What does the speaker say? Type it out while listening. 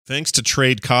Thanks to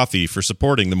Trade Coffee for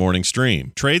supporting the morning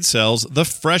stream. Trade sells the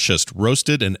freshest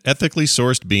roasted and ethically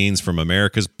sourced beans from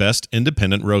America's best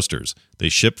independent roasters. They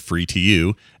ship free to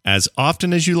you as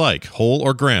often as you like, whole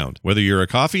or ground. Whether you're a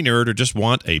coffee nerd or just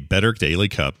want a better daily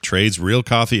cup, Trade's real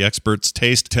coffee experts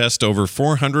taste test over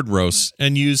 400 roasts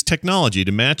and use technology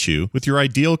to match you with your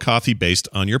ideal coffee based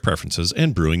on your preferences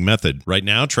and brewing method. Right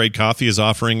now, Trade Coffee is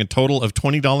offering a total of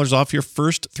 $20 off your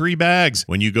first 3 bags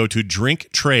when you go to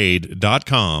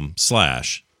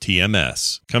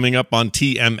drinktrade.com/TMS. Coming up on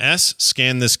TMS,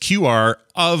 scan this QR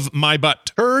of my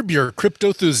butt. Curb your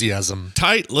cryptothusiasm.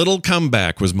 Tight Little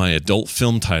Comeback was my adult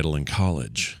film title in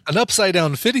college. An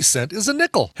upside-down 50 cent is a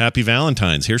nickel. Happy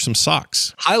Valentine's. Here's some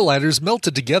socks. Highlighters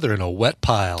melted together in a wet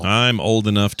pile. I'm old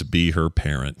enough to be her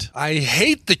parent. I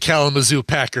hate the Kalamazoo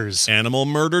Packers. Animal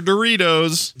murder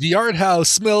Doritos. The art house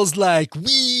smells like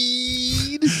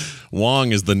weed.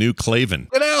 Wong is the new Clavin.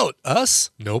 Get out. Us?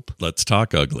 Nope. Let's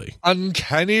talk ugly.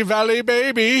 Uncanny Valley,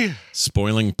 baby.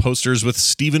 Spoiling posters with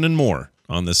Steven and more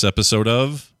on this episode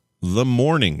of The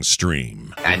Morning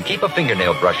Stream. And keep a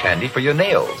fingernail brush handy for your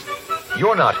nails.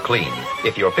 You're not clean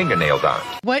if your fingernails aren't.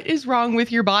 What is wrong with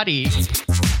your body?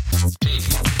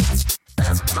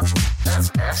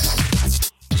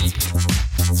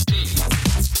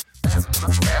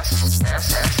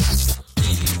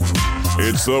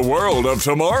 It's the world of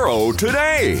tomorrow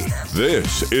today.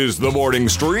 This is The Morning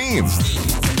Stream.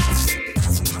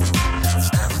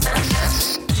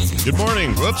 Good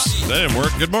morning. Whoops, that didn't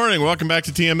work. Good morning. Welcome back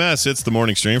to TMS. It's The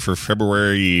Morning Stream for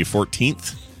February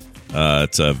 14th.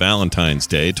 It's Valentine's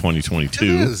Day 2022. It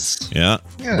is. Yeah.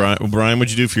 Brian, what'd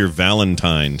you do for your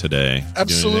Valentine today?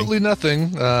 Absolutely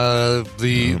nothing.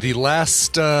 The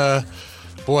last,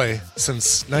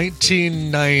 since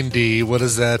 1990, what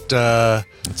is that?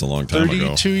 That's a long time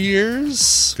 32 ago.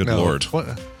 years? Good Lord.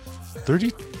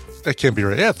 30? That can't be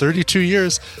right. Yeah, 32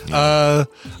 years. Yeah.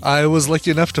 I was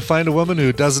lucky enough to find a woman who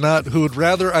would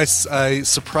rather I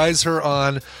surprise her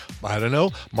on, I don't know,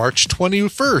 March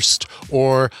 21st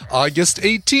or August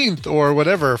 18th or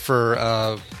whatever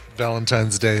for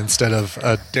Valentine's Day instead of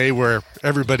a day where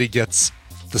everybody gets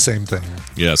the same thing.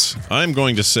 Yes, I'm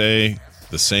going to say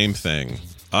the same thing.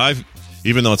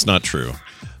 Even though it's not true.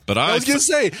 But I was going to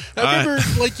say, I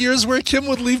remember years where Kim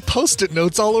would leave Post-it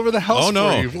notes all over the house. Oh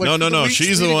no, for you, no!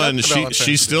 She's the one.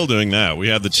 She's still doing that. We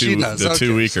have the 2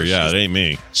 weeker. Yeah, it ain't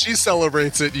me. She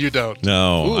celebrates it. You don't.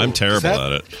 No, I'm terrible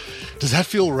at it. Does that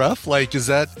feel rough? Is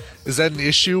that an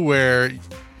issue where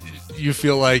you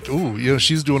feel like,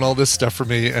 she's doing all this stuff for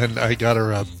me, and I got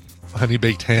her a honey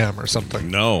baked ham or something?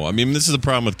 No, I mean, this is the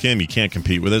problem with Kim. You can't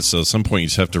compete with it. So at some point, you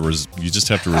just have to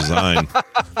resign.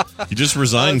 You just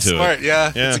resign to smart. it. Yeah,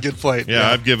 that's a good point. Yeah,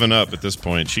 I've given up at this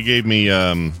point. She gave me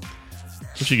what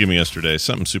did she give me yesterday?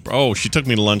 Something super. Oh, she took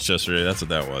me to lunch yesterday. That's what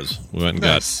that was. We went and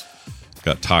got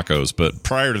tacos. But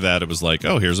prior to that, it was like,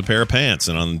 oh, here's a pair of pants,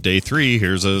 and on day 3,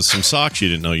 here's some socks you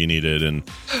didn't know you needed, and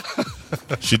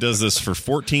she does this for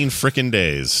 14 frickin'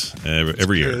 days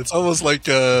every year. It's almost like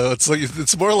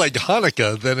it's more like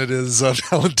Hanukkah than it is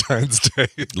Valentine's Day.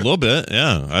 A little bit,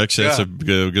 yeah. Actually, that's a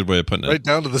good way of putting it. Right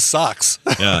down to the socks.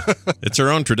 Yeah, it's her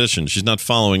own tradition. She's not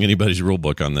following anybody's rule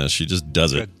book on this. She just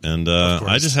does it, and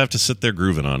I just have to sit there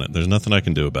grooving on it. There's nothing I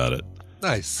can do about it.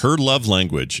 Nice. Her love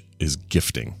language is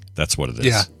gifting. That's what it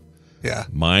is. Yeah.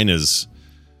 Mine is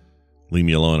leave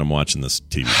me alone. I'm watching this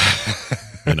TV.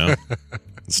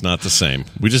 It's not the same.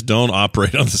 We just don't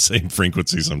operate on the same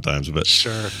frequency sometimes. But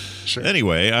sure.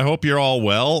 Anyway, I hope you're all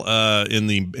well in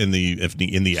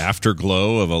the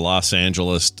afterglow of a Los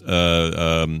Angeles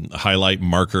highlight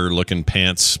marker looking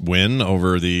pants win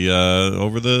over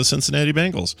the Cincinnati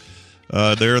Bengals.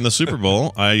 There in the Super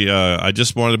Bowl. I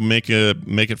just wanted to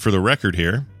make it for the record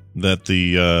here that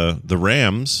the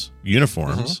Rams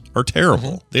uniforms are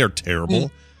terrible. They are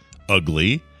terrible,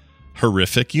 ugly,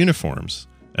 horrific uniforms.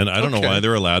 And I don't know why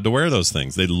they're allowed to wear those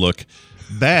things. They look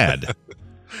bad.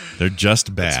 They're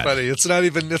just bad. It's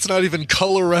funny. It's not even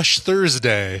Color Rush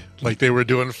Thursday like they were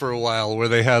doing for a while, where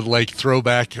they had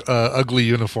throwback ugly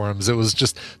uniforms. It was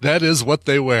just that is what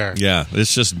they wear. Yeah,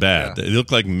 it's just bad. Yeah. They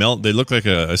look like They look like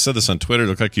I said this on Twitter. It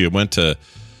looked like you went to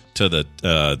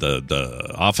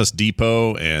the Office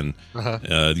Depot and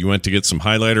you went to get some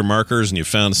highlighter markers and you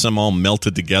found some all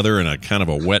melted together in a kind of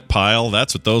a wet pile.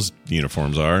 That's what those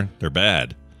uniforms are. They're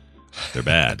bad. They're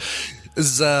bad.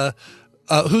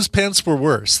 Whose pants were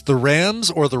worse, the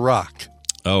Rams or the Rock?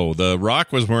 Oh, the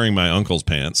Rock was wearing my uncle's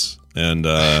pants, and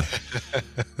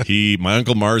my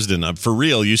Uncle Marsden, for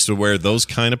real, used to wear those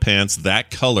kind of pants,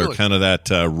 that color, really? Kind of that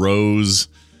rose.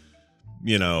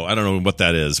 I don't know what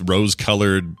that is.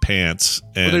 Rose-colored pants.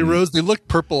 And they look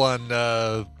purple on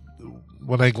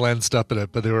when I glanced up at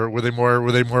it, but were they more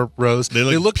rose?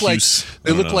 They look puce.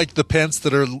 They look like the pants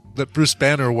that Bruce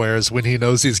Banner wears when he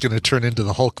knows he's going to turn into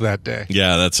the Hulk that day.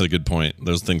 Yeah, that's a good point.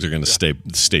 Those things are going to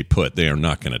stay put. They are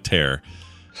not going to tear.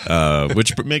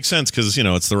 Which makes sense because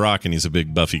it's The Rock and he's a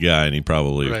big buffy guy and he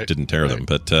probably didn't tear them.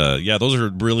 But those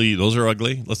are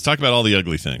ugly. Let's talk about all the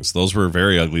ugly things. Those were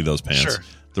very ugly. Those pants. Sure.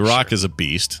 The Rock is a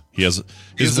beast. He's a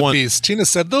beast. Tina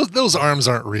said those arms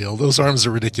aren't real. Those arms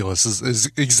are ridiculous. Is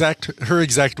her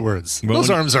exact words. Those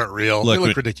arms aren't real. They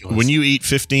look ridiculous. When you eat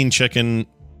 15 chicken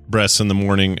breasts in the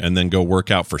morning and then go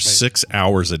work out for 6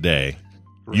 hours a day,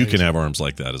 you can have arms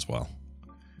like that as well.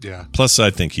 Yeah. Plus, I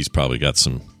think he's probably got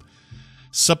some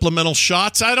supplemental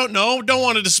shots. I don't know. Don't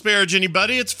want to disparage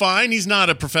anybody. It's fine. He's not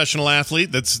a professional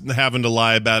athlete that's having to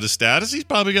lie about his status. He's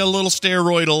probably got a little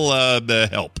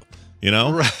steroidal help.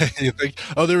 Right. You think,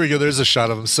 oh, there we go. There's a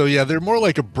shot of him. So, yeah, they're more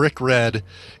like a brick red.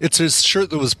 It's his shirt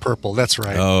that was purple. That's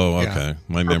right. Oh, okay. Yeah.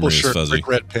 My purple memory is shirt, fuzzy. Brick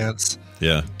red pants.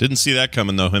 Yeah. Didn't see that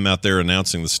coming, though, him out there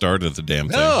announcing the start of the damn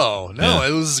thing. No. Yeah.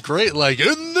 It was great. Like,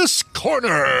 in this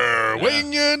corner,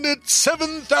 weighing in at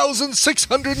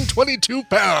 7,622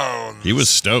 pounds. He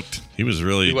was stoked. He was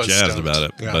really jazzed stoked. about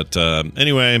it. Yeah. But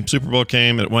anyway, Super Bowl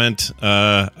came. It went.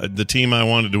 The team I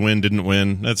wanted to win didn't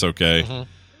win. That's okay. Mm-hmm.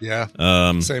 Yeah,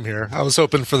 same here. I was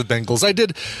hoping for the Bengals. I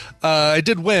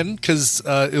did win because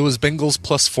it was Bengals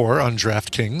 +4 on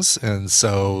DraftKings, and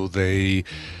so they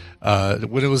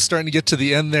when it was starting to get to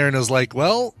the end there, and I was like,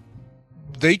 well,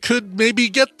 they could maybe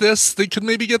get this.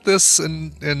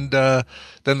 And then the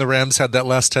Rams had that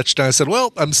last touchdown. I said,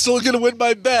 well, I'm still going to win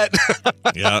my bet.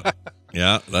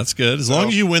 Yeah, that's good. As long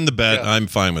as you win the bet, I'm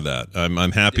fine with that.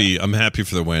 I'm happy. Yeah. I'm happy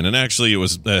for the win. And actually, it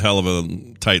was a hell of a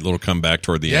tight little comeback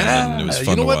toward the end, and it was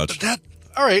fun to watch.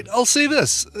 All right, I'll say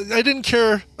this: I didn't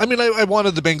care. I mean, I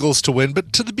wanted the Bengals to win,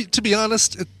 but to be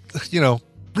honest, it,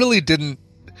 really didn't.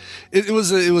 It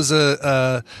was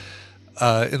in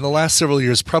the last several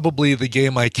years, probably the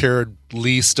game I cared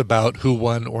least about who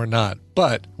won or not.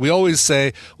 But we always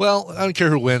say, well, I don't care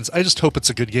who wins. I just hope it's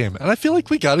a good game. And I feel like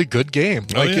we got a good game.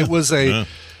 It was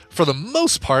for the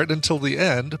most part until the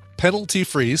end, penalty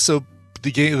free. So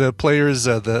the players,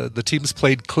 the teams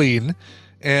played clean,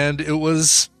 and it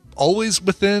was always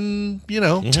within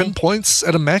 10 points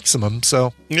at a maximum.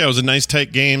 So yeah, it was a nice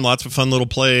tight game, lots of fun little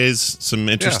plays, some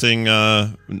interesting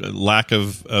lack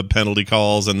of penalty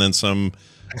calls, and then some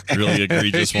really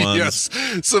egregious ones. Yes,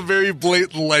 some very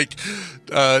blatant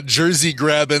jersey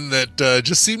grabbing that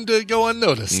just seemed to go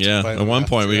unnoticed. Yeah, at one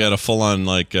point we got a full on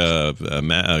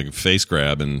face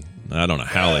grab, and I don't know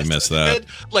how they missed that.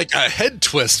 Like a head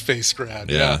twist face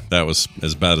grab. Yeah, that was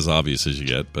as bad as obvious as you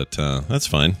get, but that's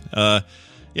fine.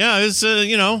 Yeah, it was,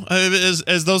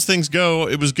 as those things go,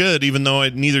 it was good, even though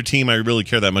neither team I really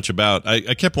care that much about.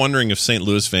 I kept wondering if St.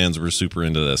 Louis fans were super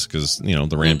into this because,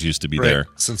 the Rams used to be there.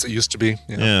 Since it used to be.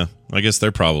 Yeah, I guess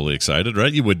they're probably excited,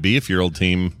 right? You would be if your old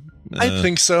team. I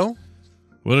think so.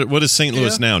 What is St.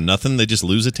 Louis now? Nothing? They just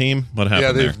lose a team? What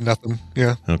happened there? Yeah, they've nothing.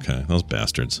 Yeah. Okay, those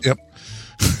bastards. Yep.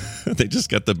 They just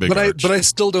got the big but I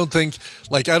still don't think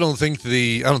I don't think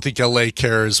LA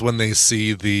cares when they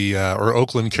see or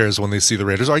Oakland cares when they see the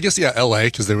Raiders. Or I guess LA,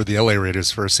 because they were the LA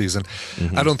Raiders for a season.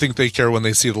 Mm-hmm. I don't think they care when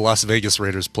they see the Las Vegas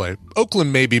Raiders play.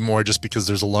 Oakland may be more just because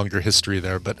there's a longer history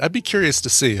there, but I'd be curious to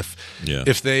see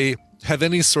if they have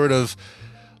any sort of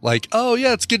oh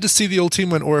yeah, it's good to see the old team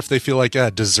win, or if they feel like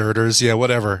deserters,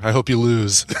 whatever. I hope you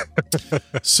lose.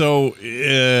 So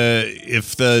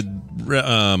if the what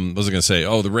was I going to say?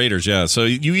 Oh, the Raiders, yeah. So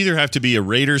you either have to be a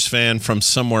Raiders fan from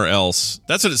somewhere else.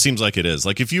 That's what it seems like it is.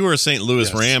 Like if you were a St.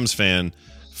 Louis Rams fan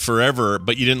forever,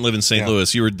 but you didn't live in St.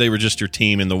 Louis, they were just your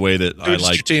team in the way that I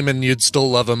like your team, and you'd still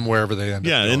love them wherever they end.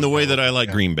 Yeah, in the way that I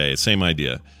like Green Bay. Same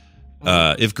idea.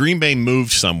 If Green Bay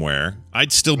moved somewhere,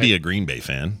 I'd still be a Green Bay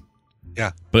fan.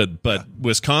 Yeah, but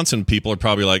Wisconsin people are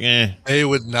probably like, They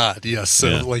would not. Yes,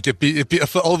 so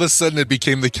if all of a sudden it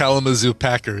became the Kalamazoo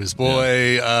Packers,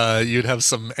 you'd have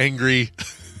some angry,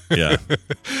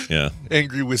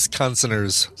 angry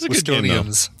Wisconsiners,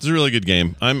 Wisconians. It's a really good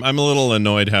game. I'm a little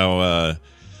annoyed how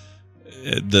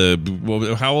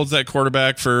how old's that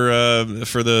quarterback for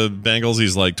the Bengals?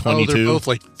 He's like 22. They're both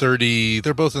like 30.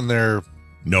 They're both in their.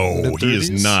 No, mid-30s? He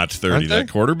is not 30. That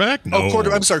quarterback? No.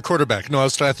 I'm sorry, quarterback. No, I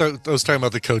thought I was talking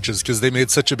about the coaches because they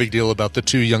made such a big deal about the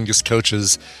two youngest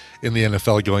coaches in the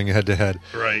NFL going head to head.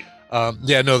 Right.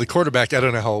 The quarterback, I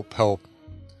don't know how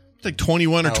like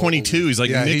 21 or 22. He's like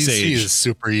Nick's age. He is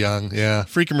super young. Yeah.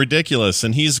 Freaking ridiculous.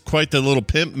 And he's quite the little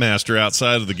pimp master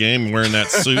outside of the game wearing that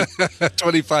suit.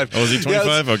 25. Oh, is he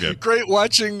 25? Okay. Great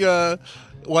watching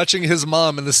watching his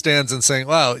mom in the stands and saying,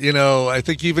 wow, I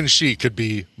think even she could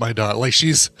be my daughter. Like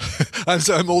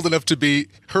I'm old enough to be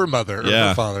her mother or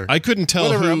her father. I couldn't tell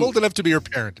Whatever, I'm old enough to be her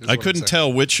parent. I couldn't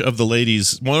tell which of the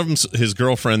ladies, one of them's his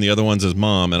girlfriend, the other one's his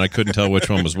mom, and I couldn't tell which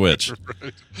one was which.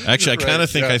 Actually, I kind of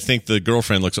think I think the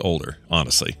girlfriend looks older,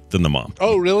 honestly, than the mom.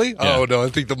 Oh, really? Yeah. Oh, no, I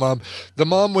think the mom,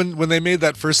 when they made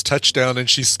that first touchdown and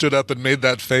she stood up and made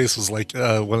that face was like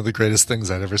one of the greatest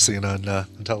things I'd ever seen on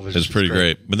television. It's pretty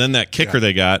great. But then that kicker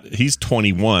they got, he's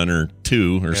 21 or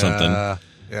 2 or something.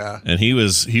 Yeah. And he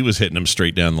was hitting them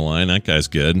straight down the line. That guy's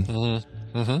good.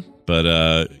 Mm-hmm.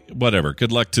 But whatever.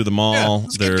 Good luck to them all.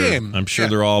 It's a good game. I'm sure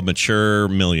they're all mature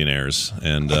millionaires,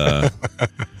 and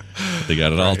they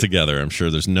got it all together. I'm sure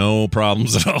there's no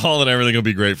problems at all, and everything will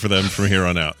be great for them from here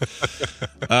on out.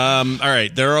 All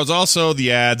right. There was also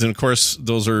the ads, and of course,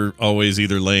 those are always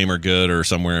either lame or good or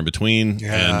somewhere in between.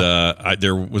 Yeah. And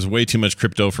there was way too much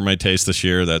crypto for my taste this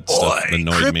year. That stuff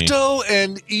annoyed me. Crypto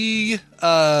and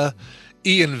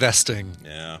e-investing.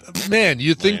 Yeah. Man,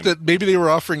 you'd think that maybe they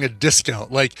were offering a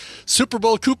discount, like Super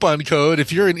Bowl coupon code.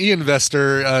 If you're an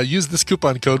e-investor, use this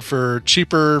coupon code for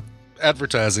cheaper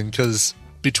advertising, because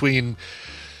between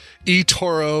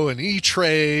eToro and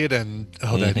E-Trade and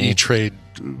that E-Trade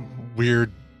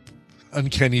weird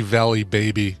uncanny valley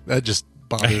baby, that just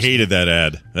bothers I hated that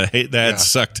ad. That ad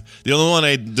sucked. The only one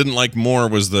I didn't like more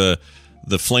was the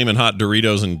flaming hot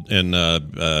Doritos and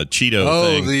Cheeto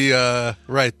thing.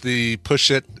 The push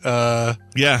it. Yeah,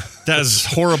 that's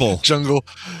horrible. Jungle.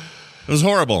 It was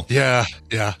horrible. Yeah.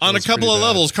 On a couple of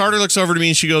levels, Carter looks over to me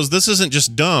and she goes, "This isn't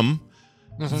just dumb.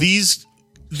 These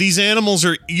animals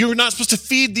are. You're not supposed to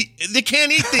feed they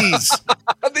can't eat these.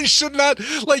 They should not.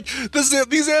 Like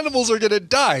these animals are going to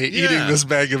die eating this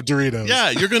bag of Doritos. Yeah,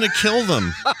 you're going to kill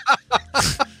them."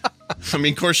 I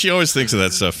mean, of course, she always thinks of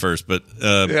that stuff first, but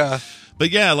yeah. But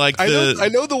yeah, like I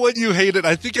know the one you hated.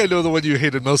 I think I know the one you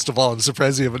hated most of all. I'm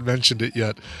surprised you haven't mentioned it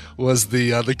yet. Was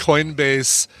the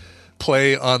Coinbase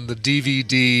play on the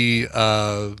DVD?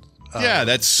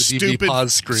 That's stupid. DVD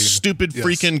pause screen. Stupid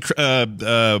freaking.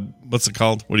 What's it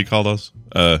called? What do you call those?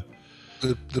 The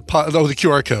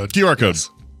QR code. QR code. Yes.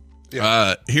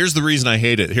 Yeah. Here's the reason I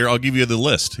hate it. Here, I'll give you the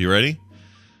list. You ready?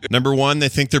 Number 1, they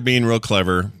think they're being real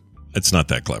clever. It's not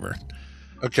that clever.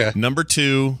 Okay. Number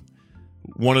 2,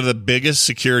 one of the biggest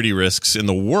security risks in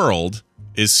the world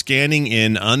is scanning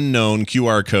in unknown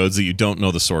QR codes that you don't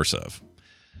know the source of.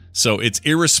 So it's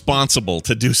irresponsible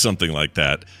to do something like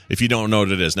that if you don't know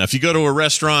what it is. Now, if you go to a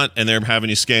restaurant and they're having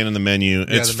you scan in the menu,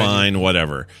 it's fine,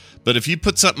 whatever. But if you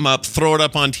put something up, throw it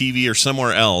up on TV or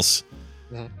somewhere else,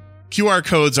 QR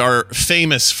codes are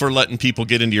famous for letting people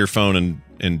get into your phone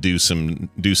and do some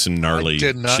gnarly shit.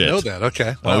 I did not know that.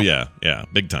 Okay. Wow. Oh, yeah.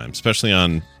 Big time. Especially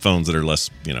on phones that are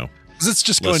less, It's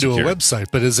just going to a website,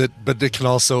 but it can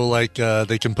also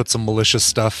they can put some malicious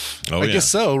stuff. I guess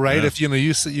so, right? Yeah. If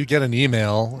you get an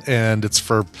email and it's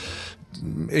for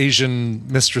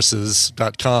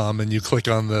asianmistresses.com and you click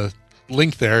on the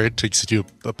link there, it takes you to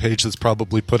a page that's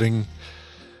probably putting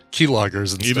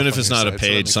keyloggers and even stuff if it's not a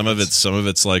page, so some of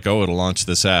it's like, oh, it'll launch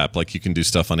this app. Like you can do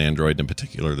stuff on Android in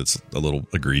particular that's a little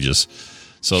egregious.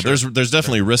 So there's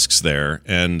definitely risks there,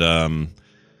 and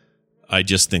I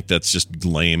just think that's just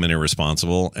lame and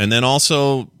irresponsible. And then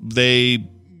also by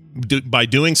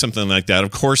doing something like that,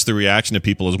 of course, the reaction to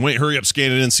people is, wait, hurry up,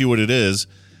 scan it in, see what it is.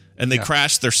 And they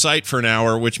crashed their site for an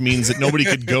hour, which means that nobody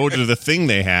could go to the thing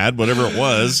they had, whatever it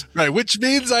was. Right, which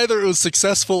means either it was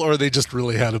successful or they just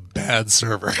really had a bad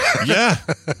server. Yeah.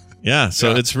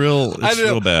 So it's real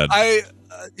bad.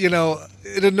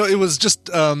 It was just.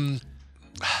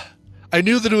 I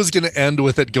knew that it was going to end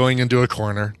with it going into a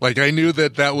corner. Like I knew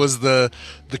that was the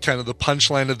kind of the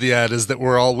punchline of the ad is that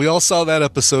we all saw that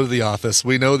episode of The Office.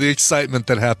 We know the excitement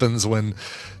that happens when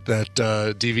that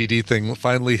DVD thing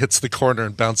finally hits the corner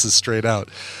and bounces straight out.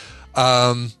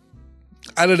 I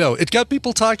don't know. It got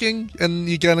people talking, and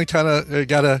you gotta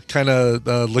kind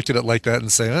of look at it like that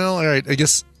and say, well, all right. I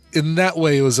guess in that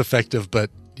way it was effective, but.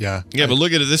 Yeah, but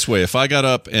look at it this way. If I got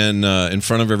up and in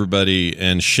front of everybody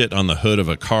and shit on the hood of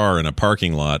a car in a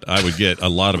parking lot, I would get a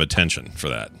lot of attention for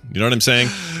that. You know what I'm saying?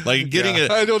 Like getting it.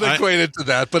 I don't equate it to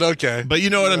that, but okay. But you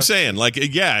know what I'm saying? Like, it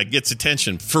gets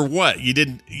attention. For what? You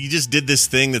just did this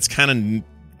thing that's kind of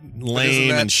lame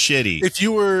and shitty.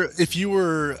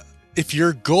 If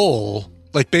your goal,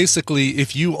 like basically,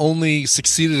 if you only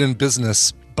succeeded in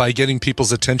business by getting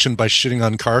people's attention by shitting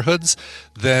on car hoods,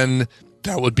 then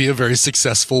that would be a very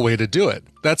successful way to do it.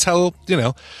 That's how,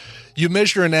 you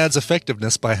measure an ad's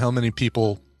effectiveness by how many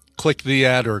people click the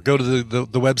ad or go to the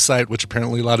website, which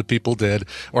apparently a lot of people did,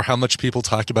 or how much people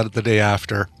talk about it the day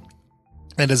after.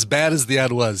 And as bad as the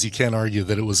ad was, you can't argue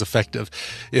that it was effective.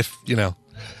 If,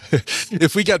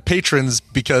 if we got patrons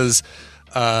because,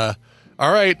 all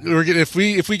right, if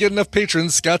we get enough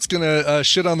patrons, Scott's gonna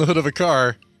shit on the hood of a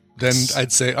car. Then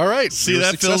I'd say, all right. See,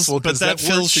 that feels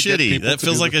shitty. That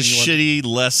feels like a shitty,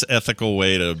 less ethical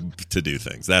way to do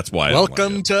things. That's why.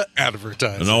 Welcome to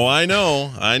advertising. No, I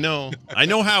know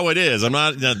how it is. I'm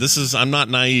not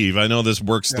naive. I know this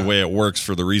works the way it works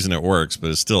for the reason it works,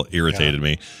 but it still irritated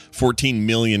me. $14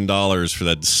 million for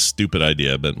that stupid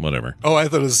idea, but whatever. Oh, I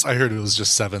heard it was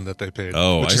just 7 that they paid.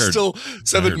 Oh, which is still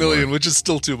 7 million, which is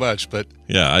still too much. But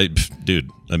yeah, dude,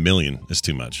 $1 million is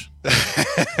too much.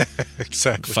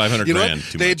 Exactly. 500 grand.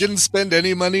 They didn't spend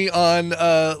any money on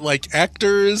like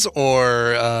actors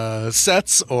or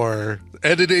sets or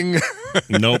editing.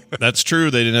 Nope, that's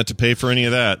true. They didn't have to pay for any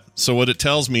of that. So what it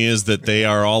tells me is that they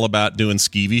are all about doing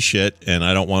skeevy shit, and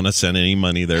I don't want to send any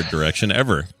money their direction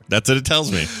ever. That's what it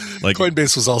tells me. Like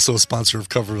Coinbase was also a sponsor of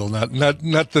Coverville.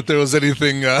 Not that there was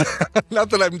anything. Not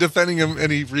that I'm defending him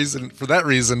any reason for that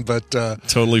reason, but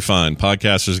totally fine.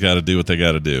 Podcasters got to do what they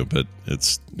got to do, but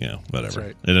it's whatever.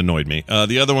 Right. It annoyed me.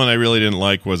 The other one I really didn't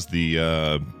like was the.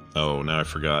 Now I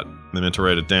forgot. I meant to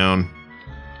write it down.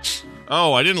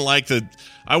 Oh, I didn't like the.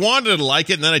 I wanted to like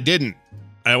it, and then I didn't.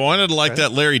 I wanted to like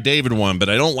that Larry David one, but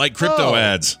I don't like crypto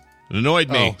ads. It annoyed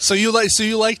me. So you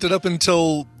liked it up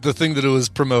until the thing that it was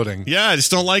promoting. Yeah, I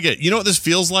just don't like it. You know what this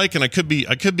feels like? And I could be,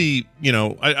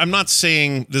 I'm not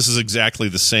saying this is exactly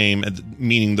the same,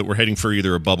 meaning that we're heading for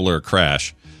either a bubble or a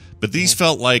crash. But these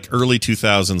felt like early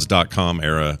 2000s .com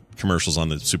era commercials on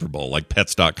the Super Bowl, like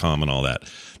pets.com and all that.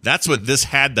 That's what this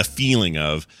had the feeling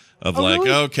of like,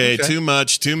 really? okay, too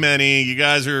much, too many. You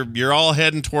guys you're all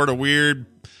heading toward a weird,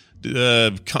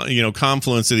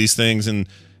 confluence of these things, and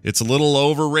it's a little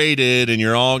overrated, and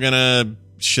you're all gonna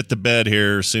shit the bed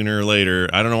here sooner or later.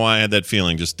 I don't know why I had that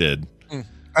feeling. Just did.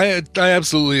 I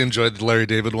absolutely enjoyed the Larry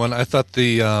David one. I thought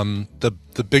the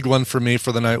big one for me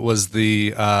for the night was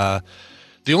the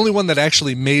only one that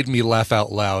actually made me laugh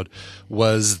out loud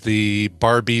was the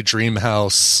Barbie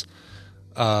Dreamhouse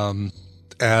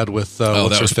ad with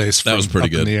what's her face. That was pretty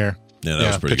good. In the air. Yeah, that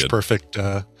was pretty Pitch good. Perfect.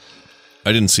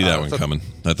 I didn't see that one coming.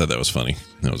 I thought that was funny.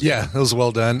 That was good. That was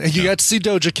well done. And you got to see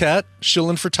Doja Cat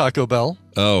shilling for Taco Bell.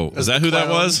 Oh, is that who that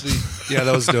was? Yeah,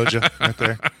 that was Doja right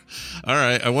there. All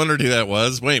right, I wondered who that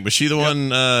was. Wait, was she the one?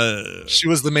 She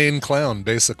was the main clown,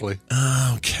 basically.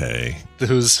 Okay.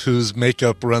 Whose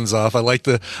makeup runs off. I like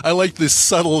the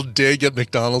subtle dig at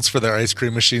McDonald's for their ice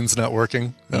cream machines not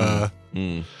working. Oh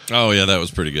yeah, that was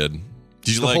pretty good.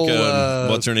 Did you like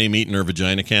what's her name eating her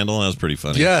vagina candle? That was pretty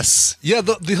funny. Yes. Yeah,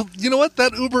 you know what?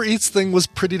 That Uber Eats thing was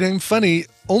pretty dang funny,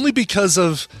 only because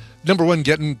of, number one,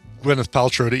 getting Gwyneth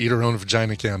Paltrow to eat her own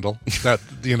vagina candle.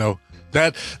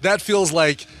 That, that feels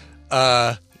like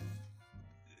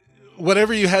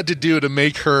whatever you had to do to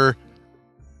make her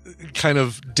kind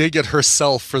of dig at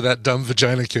herself for that dumb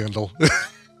vagina candle.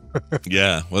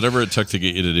 Yeah, whatever it took to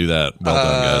get you to do that. Well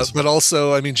done, guys. But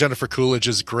also, I mean, Jennifer Coolidge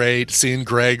is great. Seeing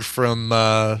Greg from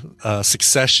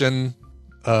Succession,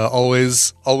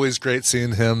 always great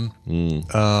seeing him.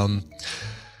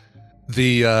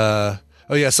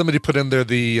 Somebody put in there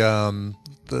the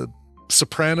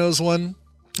Sopranos one.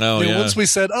 Oh, yeah. Once we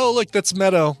said, "Oh, look, that's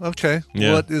Meadow." Okay,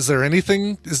 yeah. What is there?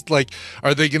 Anything? Is like,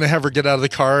 are they going to have her get out of the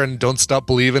car and "Don't Stop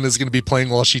Believin'" is going to be playing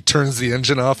while she turns the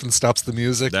engine off and stops the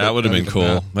music? That would have been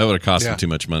cool. That would have cost them too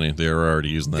much money. They were already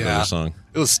using that other song.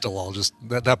 It was still all just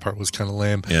that part was kind of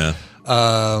lame. Yeah.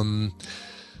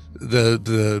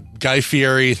 The Guy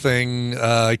Fieri thing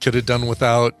I could have done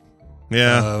without.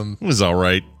 Yeah, it was all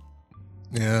right.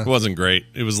 Yeah, it wasn't great.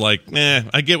 It was like,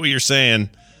 I get what you're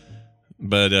saying.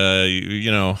 But,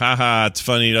 haha, it's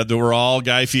funny that we're all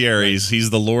Guy Fieri's. He's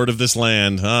the lord of this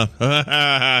land, huh?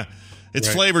 It's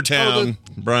right. Flavortown,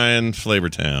 Brian,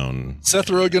 Flavortown. Seth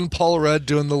Rogen, Paul Rudd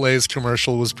doing the Lay's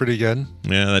commercial was pretty good.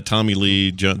 Yeah, that Tommy Lee,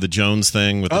 the Jones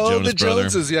thing with the Jonas brother. Oh, the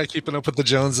Joneses, keeping up with the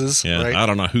Joneses. Yeah, right. I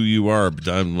don't know who you are, but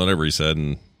whatever he said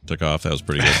and took off. That was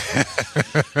pretty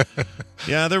good.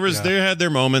 Yeah, they had their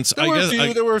moments. There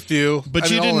were a few. But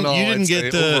you didn't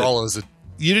get the overall as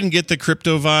you didn't get the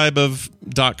crypto vibe of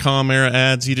 .com era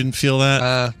ads. You didn't feel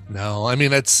that? No. I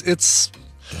mean, it's.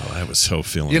 Oh, I was so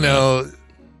feeling.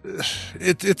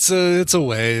 It's a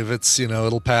wave. It's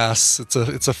it'll pass. It's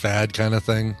a fad kind of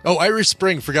thing. Oh, Irish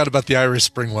Spring. Forgot about the Irish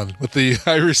Spring one with the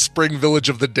Irish Spring Village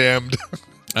of the Damned.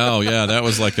 Oh yeah, that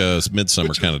was like a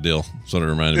Midsummer kind of deal. That's what it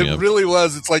reminded me of. It really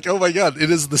was. It's like, oh my god, it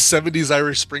is the 70s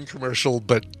Irish Spring commercial,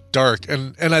 but dark.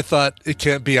 And I thought it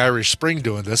can't be Irish Spring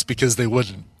doing this because they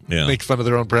wouldn't. make fun of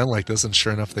their own brand like this, and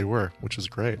sure enough, they were, which was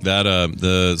great. That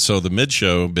the mid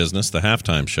show business, the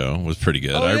halftime show, was pretty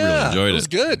good. I really enjoyed it. It was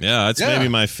good. Yeah, it's maybe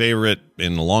my favorite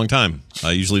in a long time.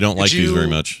 I usually don't like these very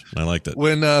much. I liked it.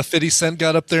 When 50 Cent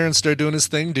got up there and started doing his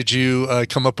thing, did you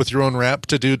come up with your own rap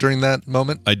to do during that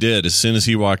moment? I did. As soon as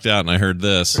he walked out and I heard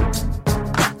this,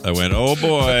 I went, "Oh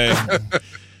boy."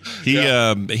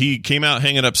 He came out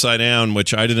hanging upside down,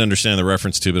 which I didn't understand the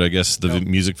reference to, but I guess the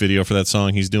music video for that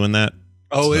song, he's doing that.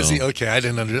 Oh, so, is he? Okay, I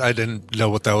didn't know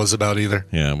what that was about either.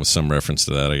 Yeah, with some reference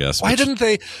to that, I guess. Why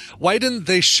didn't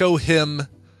they show him,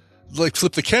 like,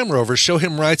 flip the camera over, show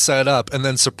him right side up, and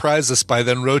then surprise us by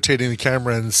then rotating the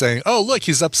camera and saying, "Oh, look,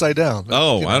 he's upside down."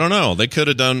 Oh, I don't know. They could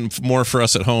have done more for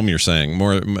us at home. You're saying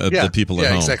more the people at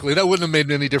home. Yeah, exactly. That wouldn't have made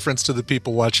any difference to the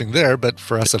people watching there, but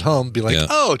for us at home, be like,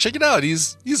 "Oh, check it out,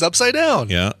 he's upside down."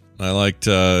 Yeah. I liked.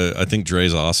 I think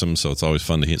Dre's awesome, so it's always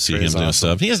fun to see him doing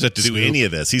stuff. He doesn't have to do any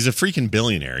of this. He's a freaking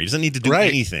billionaire. He doesn't need to do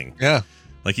anything. Yeah,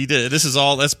 like he did. This is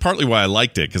all. That's partly why I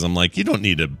liked it, because I'm like, you don't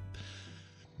need to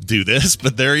do this,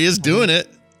 but there he is doing it,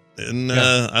 and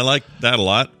I like that a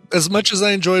lot. As much as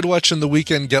I enjoyed watching The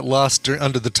Weeknd get lost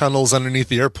under the tunnels underneath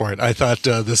the airport, I thought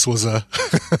this was a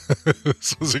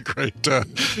great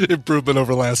improvement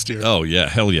over last year. Oh yeah,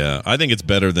 hell yeah! I think it's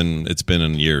better than it's been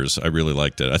in years. I really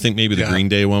liked it. I think maybe the Green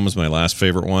Day one was my last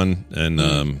favorite one,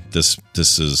 and this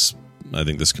is. I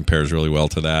think this compares really well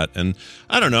to that. And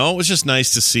I don't know, it was just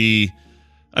nice to see.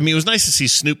 I mean, it was nice to see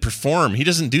Snoop perform. He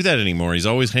doesn't do that anymore. He's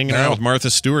always hanging out with Martha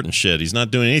Stewart and shit. He's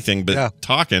not doing anything but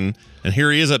talking. And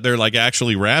here he is up there, like,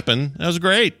 actually rapping. That was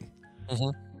great.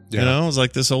 Mm-hmm. Yeah. You know, it was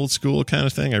like this old school kind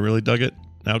of thing. I really dug it.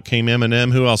 Out came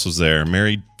Eminem. Who else was there?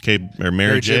 Mary J.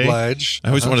 Blige. I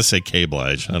always want to say K.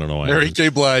 Blige. I don't know why. Mary J.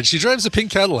 Blige. She drives a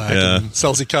pink Cadillac and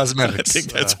sells you cosmetics. I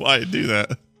think that's why I do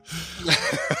that.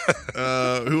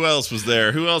 Who else was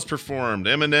there? Who else performed?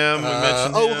 Eminem. We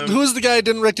mentioned him. Who was the guy I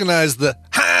didn't recognize? The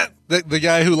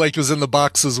guy who like was in the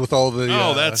boxes with all the.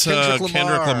 That's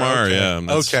Kendrick Lamar.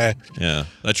 Okay. Yeah,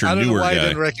 that's your I don't newer know why guy. I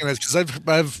didn't recognize,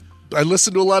 because I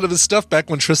listened to a lot of his stuff back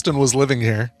when Tristan was living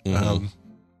here. Mm-hmm.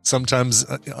 Sometimes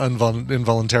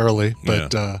involuntarily,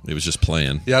 but it was just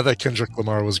playing. Yeah, that Kendrick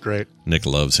Lamar was great. Nick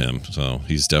loves him, so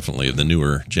he's definitely the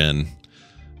newer gen.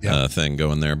 Thing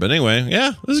going there. But anyway,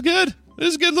 it was good. It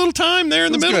was a good little time there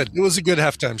in the middle. Good. It was a good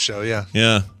halftime show, yeah.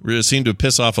 Yeah. It seemed to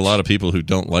piss off a lot of people who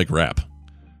don't like rap.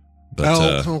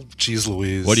 But, geez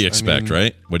Louise. What do you expect,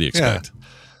 right? What do you expect?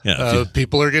 Yeah.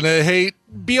 People are going to hate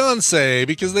Beyonce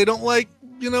because they don't like,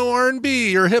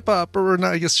 R&B or hip-hop, or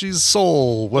not. I guess she's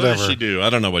soul, whatever. What does she do?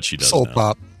 I don't know what she does Soul now.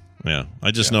 pop. Yeah.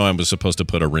 I just know I was supposed to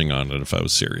put a ring on it if I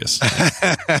was serious.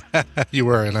 You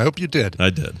were, and I hope you did. I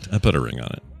did. I put a ring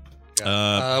on it.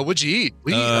 What'd you eat?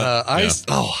 We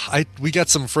got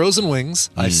some frozen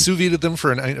wings. I sous vide them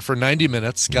for 90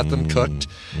 minutes, got them cooked,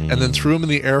 and then threw them in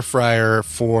the air fryer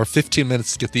for 15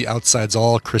 minutes to get the outsides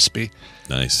all crispy.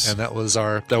 Nice. And that was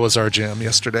our jam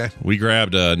yesterday. We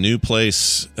grabbed a new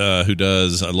place who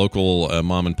does a local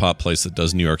mom and pop place that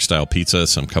does New York style pizza.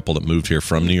 Some couple that moved here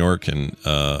from New York, and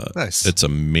nice. It's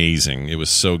amazing. It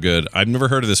was so good. I've never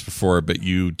heard of this before, but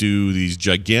you do these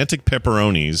gigantic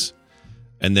pepperonis,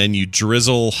 and then you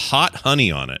drizzle hot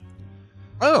honey on it.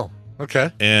 Oh,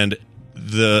 okay. And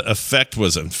the effect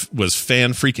was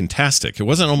fan freaking tastic. It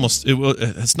wasn't almost.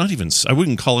 It's not even. I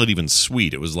wouldn't call it even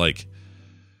sweet. It was like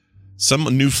some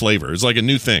new flavor. It's like a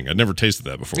new thing. I'd never tasted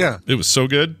that before. Yeah, it was so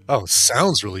good. Oh,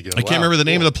 sounds really good. I can't remember the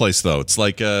name of the place though. It's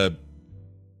like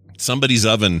somebody's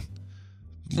oven.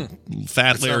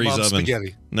 Fat it's Larry's not Mom's oven.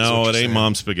 Spaghetti. No, it ain't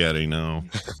Mom's Spaghetti. No,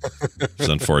 it's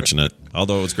unfortunate.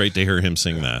 Although it was great to hear him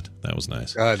sing that. That was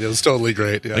nice. God, it was totally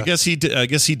great. Yeah. I guess he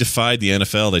defied the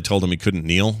NFL. They told him he couldn't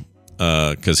kneel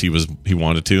because he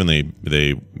wanted to, and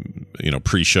they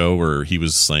pre-show where he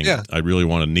was saying, I really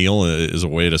want to kneel as a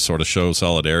way to sort of show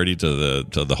solidarity to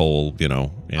the whole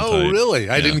oh really?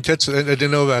 I didn't catch. I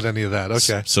didn't know about any of that.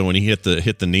 Okay. So when he hit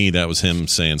the knee, that was him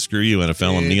saying, "Screw you,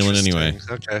 NFL! I'm kneeling anyway."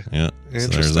 Okay. Yeah. So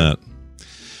there's that.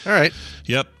 All right.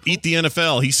 Yep. Eat the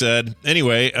NFL, he said.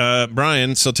 Anyway,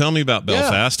 Brian, so tell me about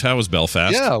Belfast. How was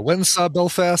Belfast? Yeah, went and saw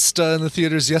Belfast in the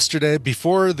theaters yesterday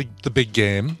before the big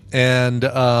game. And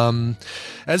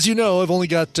as you know, I've only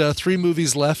got 3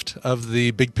 movies left of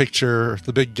the big picture,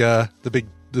 the big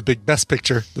best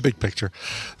picture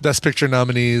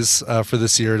nominees for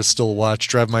this year to still watch: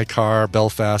 Drive My Car,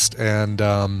 Belfast, and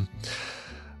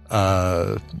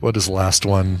what is the last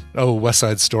one? Oh, West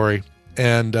Side Story.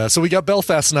 And so we got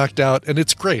Belfast knocked out, and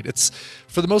it's great. It's,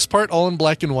 for the most part, all in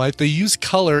black and white. They use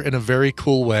color in a very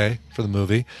cool way for the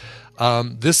movie.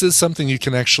 This is something you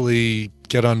can actually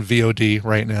get on VOD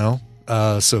right now.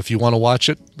 So if you want to watch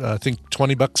it, I think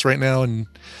 $20 right now, and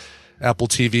Apple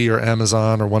TV or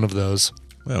Amazon or one of those.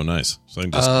 Oh, nice. So I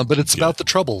can just But it's about the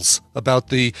Troubles. About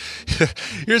the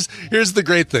here's the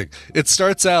great thing. It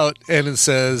starts out and it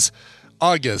says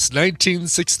August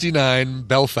 1969,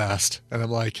 Belfast, and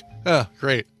I'm like, oh,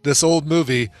 great. This old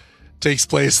movie takes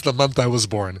place the month I was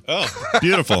born. Oh,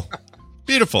 beautiful.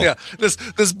 Beautiful. Yeah, this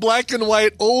black and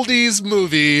white oldies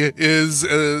movie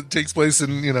takes place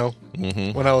in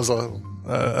when I was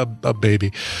a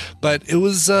baby, but it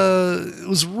was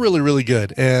really, really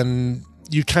good. And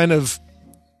you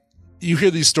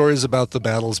hear these stories about the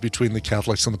battles between the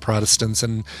Catholics and the Protestants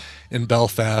and in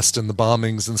Belfast and the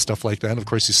bombings and stuff like that. And of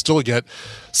course, you still get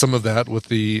some of that with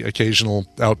the occasional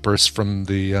outbursts from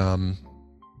the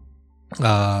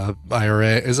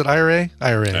IRA. Is it IRA?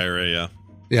 IRA, yeah.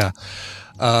 Yeah.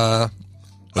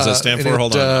 What's that stand for?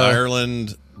 Hold on.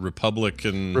 Ireland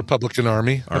Republican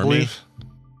Army, I believe.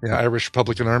 Yeah, Irish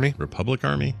Republican Army. Republic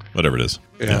Army? Whatever it is.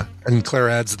 Yeah. And Claire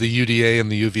adds the UDA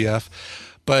and the UVF.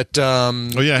 But I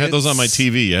had those on my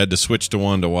TV. I had to switch to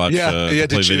one to watch to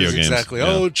play video games. Exactly. Yeah.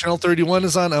 Oh, Channel 31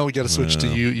 is on. Oh, we got to switch to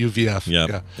UVF.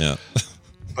 Yeah.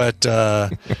 But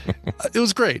it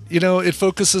was great. It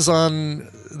focuses on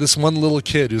this one little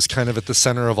kid who's kind of at the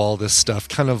center of all this stuff,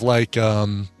 kind of like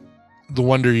the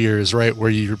Wonder Years, right? Where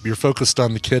you're focused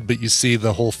on the kid, but you see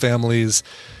the whole family's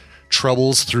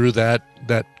troubles through that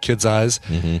kid's eyes.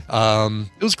 Mm-hmm.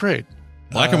 It was great.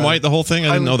 Black and white, the whole thing?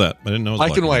 I didn't know that. I didn't know it was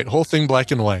black and white. Whole thing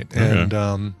black and white. Okay. And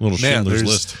little Schindler's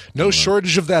List. No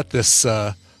shortage of that this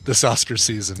Oscar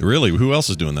season. Really? Who else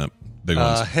is doing that? Big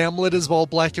ones. Hamlet is all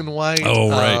black and white. Oh,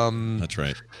 right. That's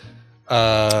right.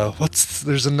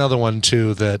 There's another one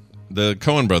too that the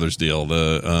Coen Brothers deal.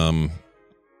 The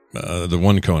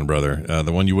one Coen brother,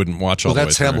 the one you wouldn't watch all the way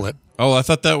that's through. Hamlet. Oh, I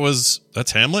thought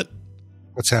that's Hamlet.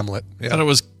 That's Hamlet. I Yeah. thought it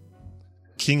was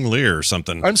King Lear or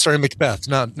something. I'm sorry, Macbeth.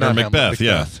 Not Macbeth. Hamlet,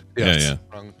 Yeah. Yes.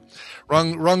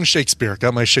 Wrong Shakespeare.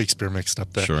 Got my Shakespeare mixed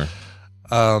up there. Sure.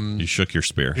 You shook your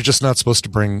spear. You're just not supposed to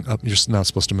bring up. You're just not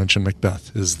supposed to mention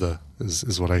Macbeth. Is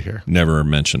what I hear. Never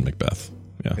mention Macbeth.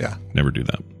 Yeah. Never do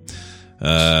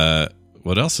that.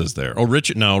 What else is there? Oh,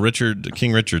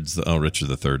 King Richard's. Richard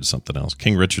III is something else.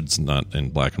 King Richard's not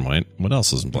in black and white. What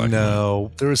else is in black and white?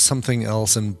 No, there is something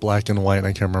else in black and white.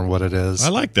 I can't remember what it is. I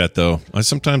like that though. I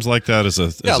sometimes like that as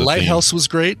a Lighthouse theme. was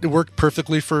great. It worked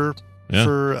perfectly for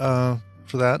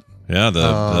that. Yeah,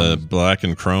 the black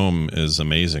and chrome is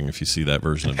amazing. If you see that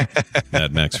version of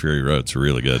Mad Max Fury Road, it's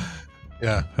really good.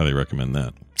 Yeah, highly recommend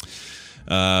that.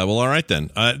 Well, all right then.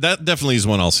 That definitely is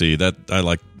one I'll see. That I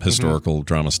like historical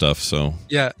drama stuff. So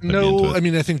yeah, no, I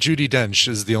mean I think Judi Dench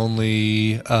is the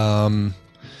only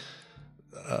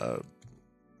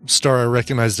star I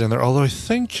recognized in there. Although I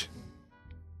think,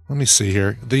 let me see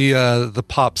here, the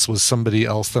Pops was somebody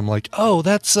else. I'm like, oh,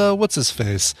 that's what's his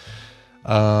face.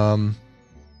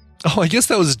 I guess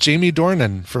that was Jamie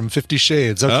Dornan from 50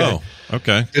 Shades. Okay. Oh,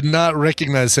 okay. Did not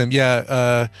recognize him.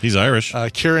 Yeah. He's Irish.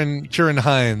 Kieran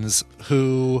Hines,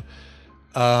 who,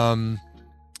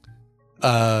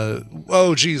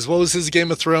 oh geez, what was his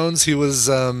Game of Thrones? He was,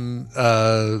 King of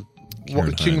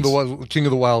the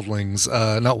Wildlings,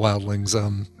 not Wildlings.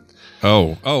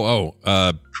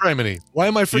 Criminy. Why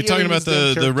am I forgetting? You're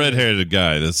talking about the red-haired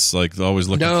guy that's like always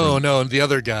looking. No, the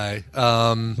other guy.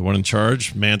 The one in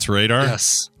charge, Mance Radar.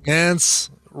 Yes,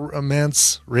 Mance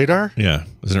Radar. Yeah,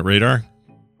 isn't it Radar?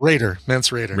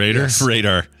 Mance Radar. Yes.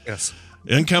 Radar. Yes.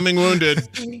 Incoming wounded.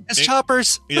 It's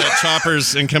choppers. Yeah,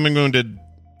 choppers. Incoming wounded.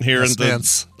 Here in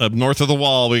the up north of the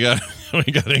wall, we got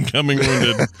incoming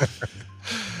wounded.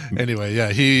 Anyway,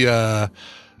 yeah,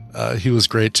 he was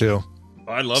great too.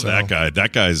 I love that guy.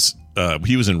 That guy's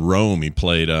he was in Rome. He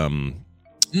played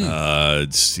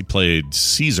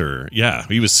Caesar. Yeah,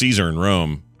 he was Caesar in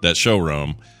Rome. That show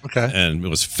Rome. Okay. And it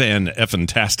was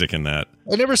fantastic in that.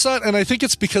 I never saw it, and I think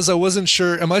it's because I wasn't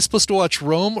sure. Am I supposed to watch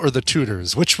Rome or The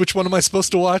Tudors? Which one am I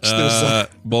supposed to watch?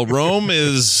 Well, Rome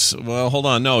is... Well, hold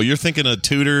on. No, you're thinking of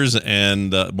Tudors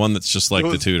and one that's just like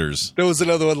the Tudors. There was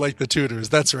another one like the Tudors.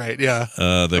 That's right, yeah.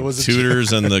 The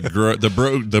Tudors and the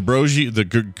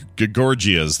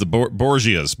Gorgias, the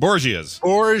Borgias.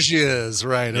 Borgias,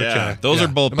 right, okay. Yeah, those are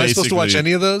both Am I supposed to watch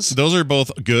any of those? Those are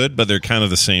both good, but they're kind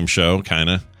of the same show, kind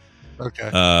of.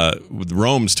 Okay.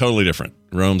 Rome's totally different.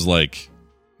 Rome's like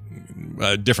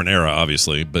a different era,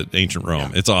 obviously, but ancient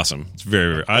Rome. Yeah. It's awesome. It's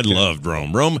very, very I loved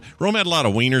Rome. Rome had a lot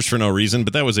of wieners for no reason,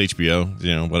 but that was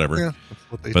HBO, whatever. Yeah,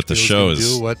 but the show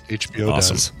is what HBO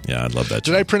awesome. Does. Yeah, I love that.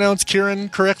 Did I pronounce Kieran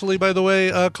correctly, by the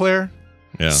way, Claire?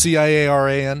 Yeah.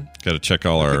 Ciaran. Got to check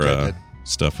all our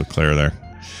stuff with Claire there.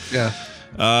 Yeah.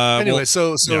 Anyway,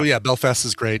 so yeah, Belfast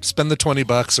is great. Spend the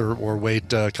 $20 or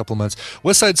wait a couple of months.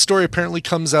 West Side Story apparently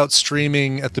comes out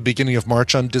streaming at the beginning of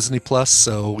March on Disney Plus,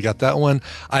 so we got that one.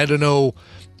 I don't know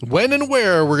when and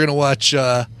where we're gonna watch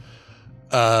Drive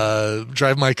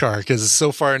My Car, because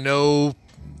so far no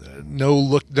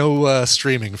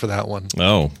streaming for that one.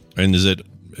 Oh, and is it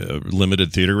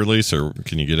limited theater release, or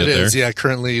can you get it there? It is, yeah.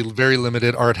 Currently, very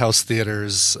limited art house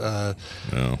theaters.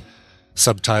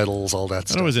 Subtitles, all that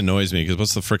stuff. That always annoys me, because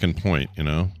what's the freaking point? You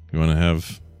want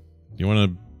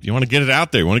to get it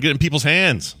out there. You want to get it in people's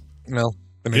hands. Well,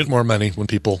 they make more money when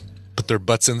people put their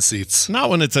butts in seats. Not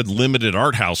when it's a limited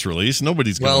art house release.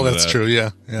 Nobody's going to. Well, that's true.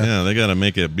 Yeah. They got to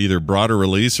make it either broader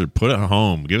release or put it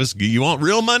home. You want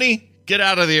real money? Get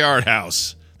out of the art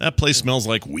house. That place smells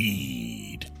like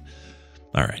weed.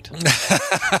 All right.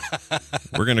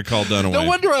 We're going to call Dunaway. No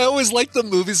wonder I always like the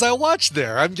movies I watch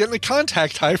there. I'm getting a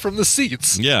contact high from the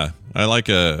seats. Yeah. I like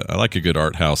a good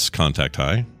art house contact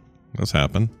high. That's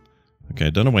happened.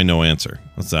 Okay, Dunaway, no answer.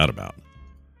 What's that about?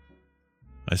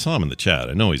 I saw him in the chat.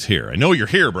 I know he's here. I know you're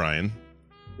here, Brian.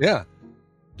 Yeah.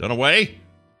 Dunaway?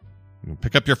 You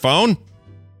pick up your phone?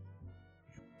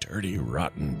 You dirty,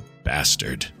 rotten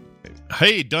bastard.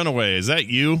 Hey, Dunaway, is that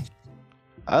you?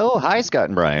 Oh, hi, Scott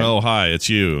and Brian. Oh, hi, it's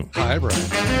you. Hi, Brian.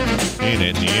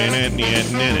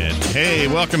 Hey,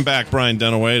 welcome back, Brian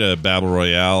Dunaway, to Battle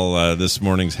Royale, this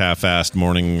morning's half-assed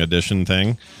morning edition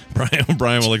thing.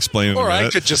 Brian will explain it in a minute. Or I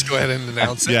could just go ahead and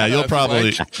announce it. Yeah, you'll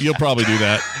probably do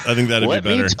that. I think that'd be better.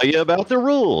 Let me tell you about the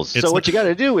rules. So what you got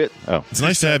to do it's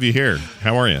nice to have you here.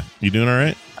 How are you? You doing all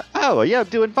right? Oh, yeah, I'm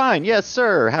doing fine. Yes,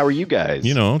 sir. How are you guys?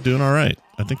 Doing all right.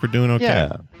 I think we're doing okay.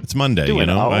 Yeah. It's Monday, doing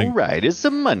all right. It's a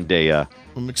Monday.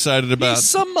 I'm excited about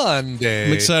it's a Monday.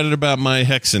 I'm excited about my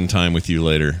Hexen time with you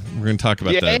later. We're going to talk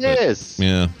about that. Yes.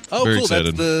 Yeah. Oh, very cool.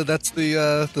 excited. That's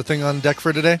the thing on deck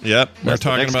for today. Yep. We're That's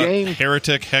talking about game.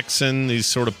 Heretic, Hexen, these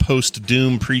sort of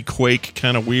post-Doom, pre-Quake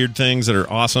kind of weird things that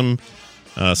are awesome.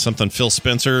 Something Phil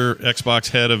Spencer, Xbox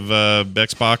head of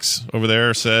Xbox over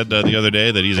there, said the other day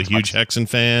that he's a huge Hexen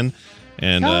fan,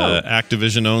 and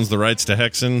Activision owns the rights to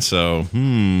Hexen. So,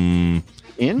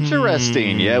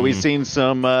 Interesting. Yeah, we've seen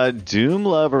some Doom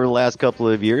love over the last couple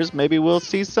of years. Maybe we'll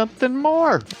see something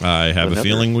more. I have a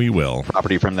feeling we will.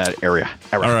 Property from that area.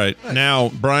 All right. Now,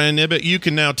 Brian Ibbett, you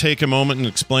can now take a moment and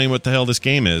explain what the hell this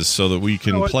game is so that we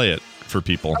can play it for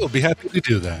people. I would be happy to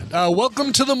do that.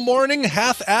 Welcome to the Morning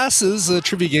Half-Asses, a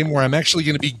trivia game where I'm actually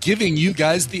going to be giving you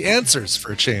guys the answers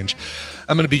for a change.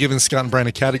 I'm going to be giving Scott and Brian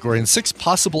a category and 6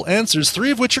 possible answers,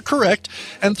 3 of which are correct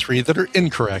and 3 that are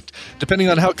incorrect. Depending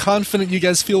on how confident you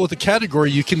guys feel with the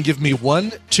category, you can give me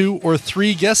 1, 2, or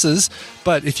 3 guesses.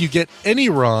 But if you get any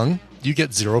wrong, you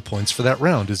get 0 points for that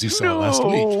round, as you saw last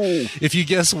week. If you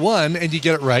guess 1 and you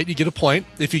get it right, you get a point.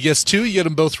 If you guess 2, you get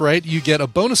them both right, you get a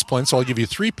bonus point, so I'll give you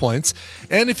 3 points.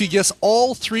 And if you guess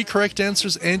all 3 correct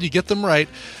answers and you get them right,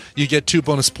 you get 2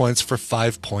 bonus points for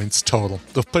 5 points total.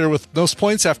 The player with most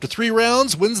points after 3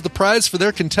 rounds wins the prize for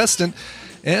their contestant.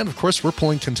 And, of course, we're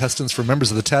pulling contestants for members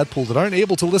of the Tadpool that aren't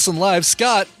able to listen live.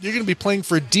 Scott, you're going to be playing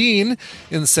for Dean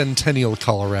in Centennial,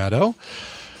 Colorado.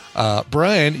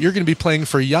 Brian, you're going to be playing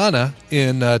for Yana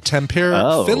in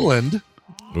Tampere, Finland.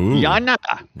 Ooh. Yana.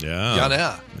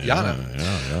 Yeah.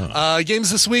 Yana.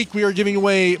 Games this week, we are giving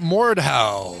away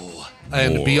Mordhau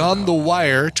and Beyond the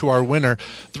Wire to our winner.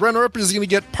 The runner-up is going to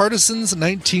get Partisans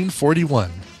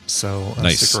 1941. So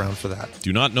nice. Stick around for that.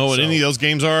 Do not know what any of those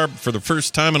games are for the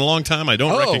first time in a long time. I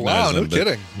don't recognize them. No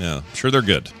kidding. Yeah, I'm sure they're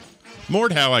good.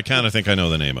 Mordhau, I kind of think I know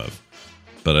the name of,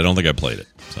 but I don't think I played it.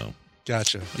 So.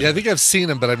 Gotcha. Yeah, I think I've seen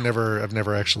him, but I've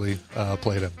never actually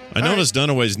played him. I noticed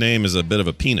Dunaway's name is a bit of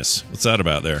a penis. What's that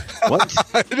about there? What?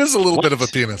 It is a little bit of a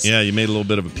penis. Yeah, you made a little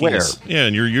bit of a penis. Where? Yeah,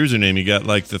 and your username, you got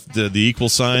like the equal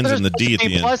signs and the D at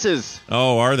the end. Pluses.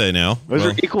 Oh, are they now? Those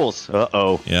are equals.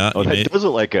 Uh-oh. Yeah. Oh, that does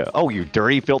look like you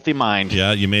dirty, filthy mind.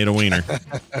 Yeah, you made a wiener.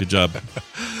 Good job.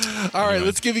 All right,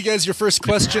 let's give you guys your first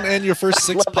question and your first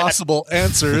 6 possible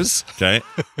answers. Okay.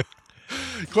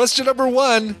 Question number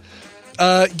 1.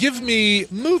 Give me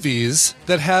movies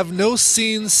that have no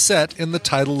scenes set in the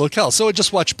title locale. So I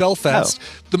just watched Belfast.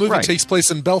 The movie takes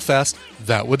place in Belfast.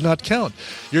 That would not count.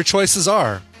 Your choices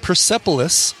are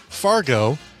Persepolis,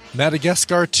 Fargo,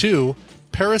 Madagascar 2,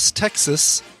 Paris,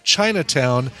 Texas,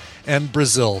 Chinatown, and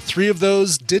Brazil. 3 of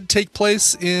those did take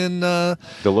place in the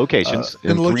locations.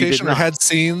 In the location, or had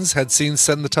scenes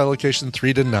set in the title location.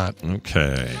 3 did not.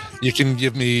 Okay. You can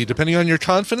give me, depending on your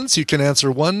confidence, you can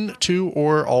answer 1, 2,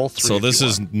 or all 3. So this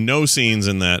is no scenes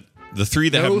in that. The 3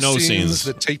 that have no scenes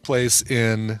that take place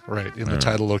in the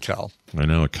title locale. I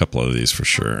know a couple of these for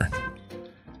sure.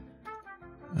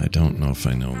 I don't know if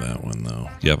I know that one though.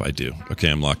 Yep, I do.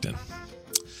 Okay, I'm locked in.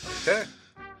 Okay.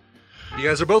 You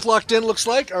guys are both locked in, looks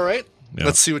like. All right. Yeah.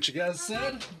 Let's see what you guys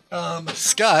said.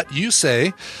 Scott, you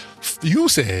say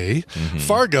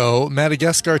Fargo,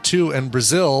 Madagascar 2, and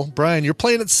Brazil. Brian, you're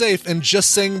playing it safe and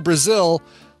just saying Brazil.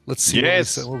 Let's see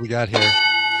what we got here.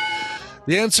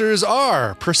 The answers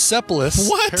are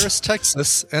Persepolis, Paris,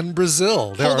 Texas, and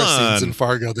Brazil. There Hold are scenes on. in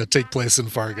Fargo that take place in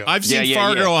Fargo. I've seen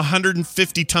Fargo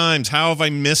 150 times. How have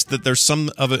I missed that there's some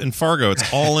of it in Fargo?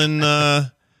 It's all in...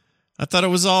 I thought it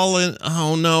was all in...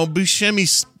 Oh, no.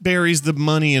 Buscemi buries the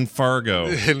money in Fargo.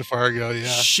 In Fargo, yeah.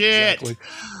 Shit. Exactly.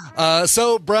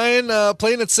 So, Brian,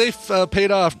 playing it safe paid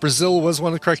off. Brazil was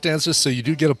one of the correct answers, so you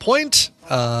do get a point.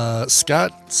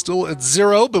 Scott still at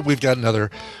 0, but we've got another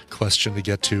question to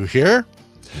get to here.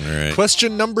 All right.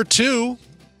 Question number 2.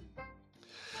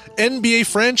 NBA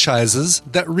franchises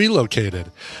that relocated.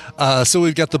 So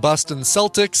we've got the Boston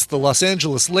Celtics, the Los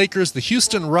Angeles Lakers, the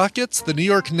Houston Rockets, the New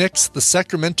York Knicks, the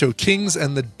Sacramento Kings,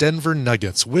 and the Denver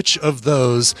Nuggets. Which of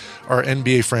those are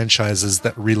NBA franchises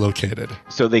that relocated?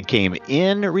 So they came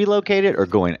in, relocated, or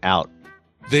going out?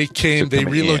 They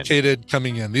relocated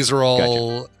coming in. These are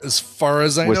all, as far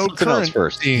as I know, current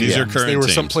first. teams. These are current They were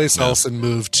teams. someplace Yeah. else and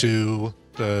moved to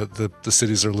the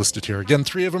cities are listed here. Again,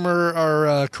 3 of them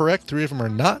are correct. 3 of them are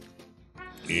not.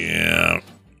 Yeah.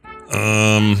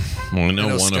 Well, I know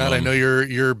one Scott, of them. I know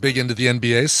you're big into the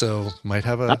NBA, so might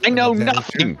have a. I know an advantage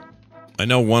nothing. here. I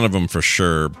know one of them for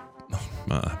sure.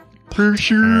 For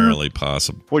sure. Barely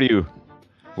possible. What do you?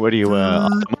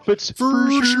 Muppets? For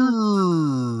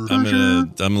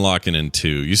sure. I'm locking in 2.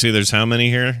 You see, there's how many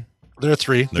here? There are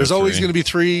 3. There's always 3. going to be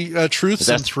 3 truths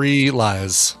and 3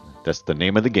 lies. That's the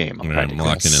name of the game. I'm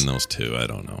locking in those 2. I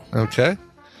don't know. Okay.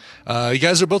 You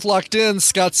guys are both locked in.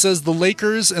 Scott says the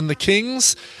Lakers and the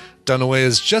Kings. Dunaway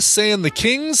is just saying the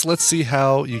Kings. Let's see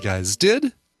how you guys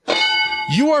did.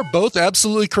 You are both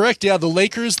absolutely correct. Yeah, the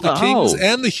Lakers, the Kings,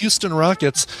 and the Houston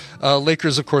Rockets.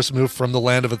 Lakers, of course, moved from the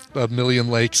land of a million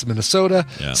lakes, Minnesota.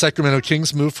 Yeah. Sacramento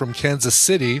Kings moved from Kansas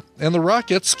City. And the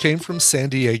Rockets came from San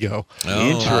Diego.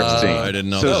 Interesting. I didn't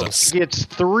know So that. he gets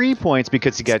 3 points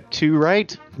because he got 2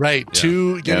 right. Right.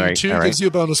 Yeah. Getting 2 all right. gives you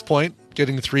a bonus point.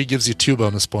 Getting 3 gives you 2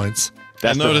 bonus points.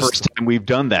 That's I the noticed- first time we've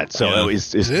done that. So Yeah.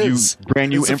 it's It new, is.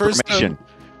 brand new It's the first information.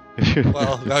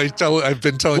 Well, I've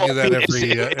been telling you that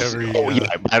every.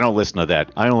 I don't listen to that.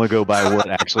 I only go by what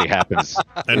actually happens.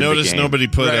 I noticed nobody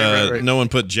put Right. no one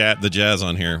put the Jazz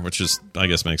on here, which is I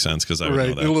guess makes sense because I would Right,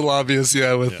 know a that. little obvious,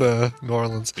 with New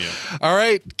Orleans. Yeah. All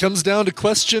right, comes down to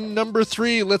question number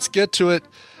 3. Let's get to it.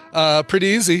 Pretty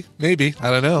easy, maybe.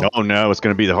 I don't know. Oh no, it's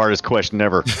going to be the hardest question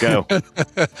ever. Go.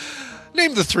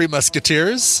 Name the 3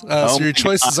 musketeers. So your my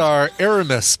choices are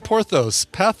Aramis, Porthos,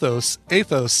 Pathos,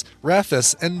 Athos,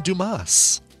 Rafis, and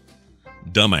Dumas.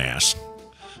 Dumbass.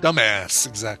 Dumbass,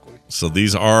 exactly. So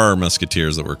these are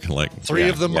musketeers that we're collecting. 3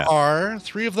 of them are.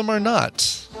 3 of them are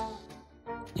not.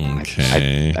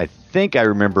 Okay. I think I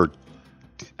remember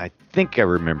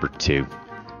 2.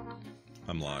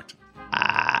 I'm locked.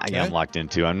 Yeah, I'm locked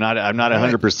into. I'm not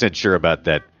 100% sure about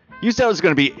that. You said it was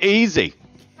going to be easy.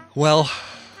 Well,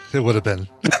 it would have been.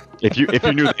 If you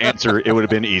knew the answer, it would have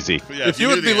been easy. If you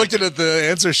would be looking at the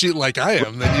answer sheet like I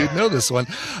am, then you'd know this one.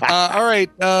 All right.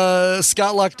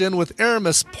 Scott locked in with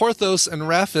Aramis, Porthos, and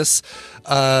Rafis.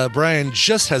 Brian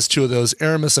just has 2 of those,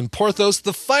 Aramis and Porthos.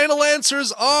 The final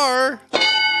answers are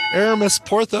Aramis,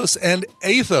 Porthos, and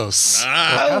Athos.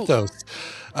 Or Athos.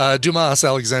 Dumas,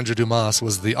 Alexandre Dumas,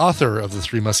 was the author of the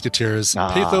 3 Musketeers.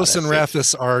 Pathos and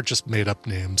Rafis are just made-up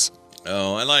names.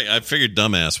 Oh, I figured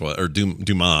dumbass was or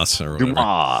Dumas or whatever.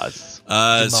 Dumas.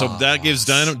 So that gives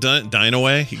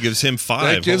Dinaway. He gives him 5.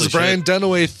 That gives Holy Brian shit.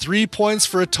 Dunaway 3 points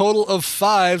for a total of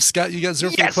 5. Scott, you got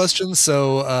 0 for the question,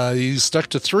 so you stuck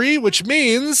to 3, which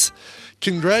means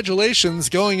congratulations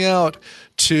going out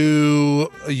to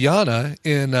Jana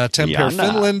in Tampere, Jana.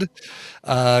 Finland.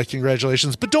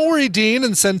 Congratulations. But don't worry, Dean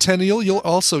and Centennial, you'll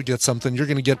also get something. You're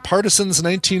going to get Partisans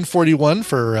 1941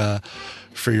 for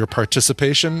your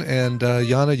participation, and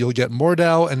Jana, you'll get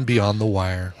Mordau and Beyond the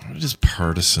Wire. What is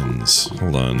Partisans?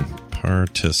 Hold on.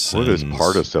 Partisans. What is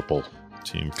participle?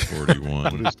 Team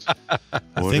 41. I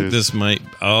What think is- this might.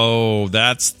 Oh,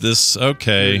 that's this.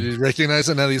 Okay. You recognize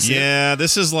it now that you see it? Yeah,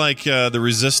 this is like the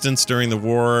resistance during the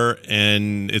war,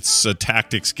 and it's a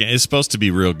tactics game. It's supposed to be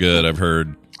real good, I've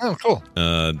heard. Oh, cool.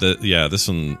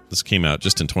 This came out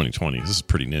just in 2020. This is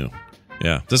pretty new.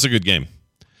 Yeah, this is a good game.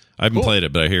 I haven't played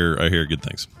it, but I hear good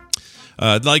things.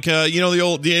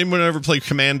 Anyone ever play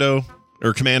Commando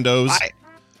or Commandos?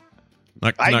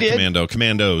 Not did. Commando,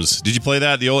 Commandos. Did you play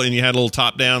that? And you had a little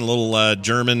top down, little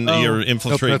German, you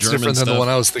infiltrate that's German different stuff. than the one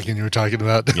I was thinking you were talking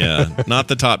about. Yeah, not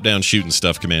the top down shooting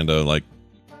stuff, Commando. Like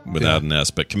without an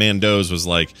S. But Commandos was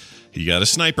like, you got a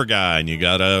sniper guy, and you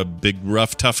got a big,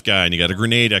 rough, tough guy, and you got a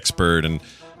grenade expert, and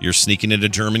you're sneaking into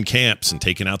German camps and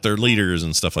taking out their leaders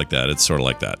and stuff like that. It's sort of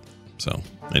like that. So,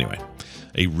 anyway,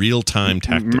 a real-time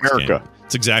tactics game.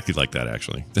 It's exactly like that,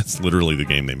 actually. That's literally the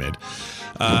game they made.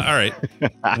 All right.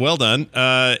 Well done.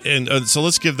 So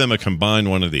let's give them a combined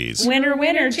one of these. Winner,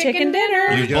 winner, chicken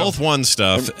dinner. You both won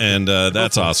stuff, and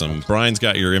that's awesome. Brian's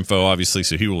got your info, obviously,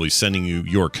 so he will be sending you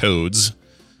your codes.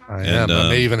 I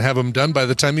may even have them done by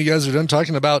the time you guys are done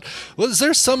talking about. Was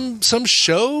there some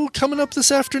show coming up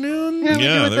this afternoon?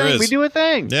 Yeah, there is. We do a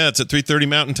thing. Yeah, it's at 3:30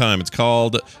 Mountain Time. It's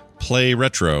called Play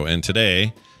Retro, and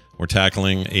today we're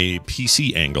tackling a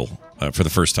PC angle for the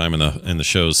first time in the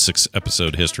show's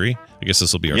 6-episode history. I guess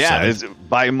this will be our seventh. It's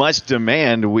by much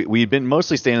demand. We've been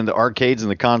mostly staying in the arcades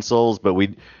and the consoles, but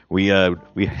we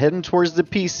heading towards the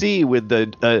PC with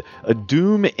a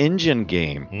Doom engine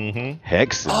game.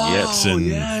 Hexen. Oh,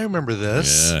 yeah, I remember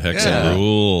this. Yeah, Hexen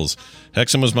rules.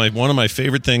 Hexen was one of my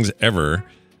favorite things ever,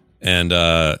 and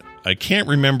I can't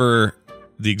remember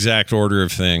the exact order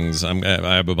of things. I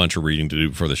have a bunch of reading to do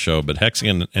before the show, but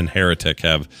Hexen and Heretic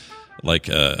have like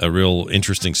a real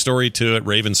interesting story to it.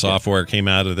 Raven Software came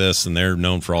out of this, and they're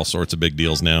known for all sorts of big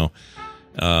deals now.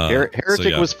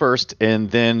 Heretic was first,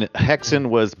 and then Hexen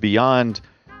was beyond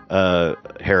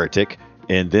Heretic,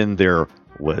 and then there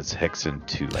was Hexen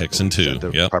 2. Hexen 2,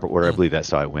 the proper order. I believe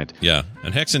that's how it went. Yeah,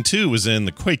 and Hexen 2 was in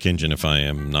the Quake engine, if I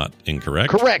am not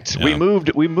incorrect. Correct. Yeah.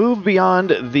 We moved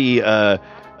beyond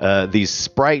these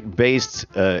sprite-based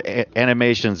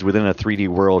animations within a 3D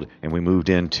world, and we moved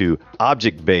into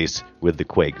object-based with the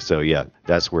Quake. So, yeah,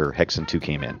 that's where Hexen 2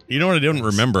 came in. You know what I don't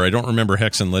remember? I don't remember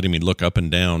Hexen letting me look up and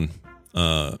down.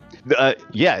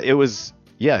 It was...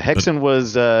 Yeah, Hexen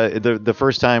was the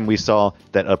first time we saw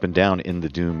that up and down in the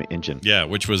Doom engine. Yeah,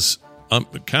 which was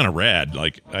kind of rad.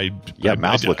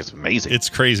 Mouse look is amazing. It's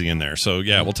crazy in there. So,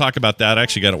 yeah, we'll talk about that. I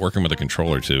actually got it working with a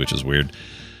controller, too, which is weird.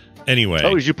 Anyway.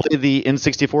 Oh, did you play the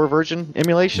N64 version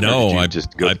emulation? No, or did you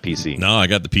just go to PC. No, I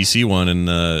got the PC one, and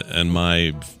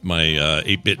my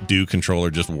 8-bit Do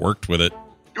controller just worked with it.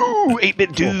 Ooh,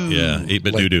 8-bit Do. Yeah,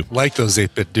 8-bit Do. Like those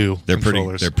 8-bit Do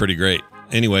controllers. They're pretty great.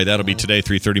 Anyway, that'll be today,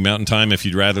 3:30 Mountain Time. If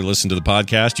you'd rather listen to the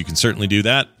podcast, you can certainly do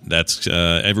that. That's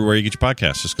everywhere you get your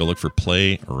podcast. Just go look for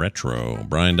Play Retro.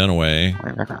 Brian Dunaway,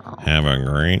 have a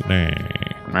great day.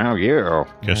 Now you.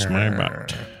 Kiss my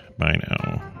butt. Bye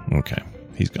now. Okay,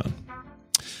 he's gone.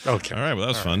 Okay. All right, well,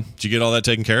 that was fun. Did you get all that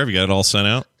taken care of? You got it all sent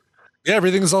out? Yeah,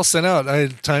 everything's all sent out. I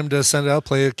had time to send it out,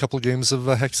 play a couple games of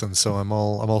Hexen, so I'm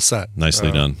all set. Nicely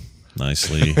done.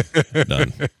 Nicely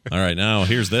done. All right, now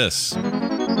here's this.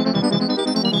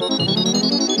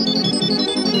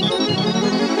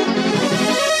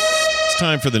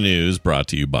 Time for the news, brought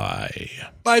to you by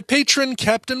patron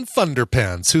Captain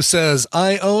Thunderpants, who says,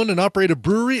 I own and operate a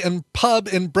brewery and pub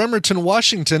in Bremerton,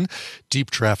 Washington,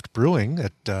 Deep Draft Brewing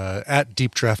at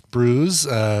Deep Draft Brews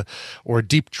or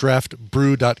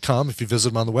deepdraftbrew.com if you visit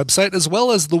them on the website, as well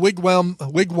as the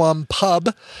Wigwam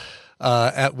Pub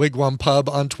at Wigwam Pub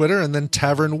on Twitter, and then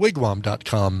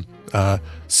tavernwigwam.com.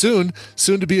 Soon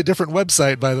to be a different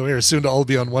website, by the way, or soon to all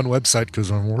be on one website because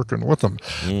I'm working with them.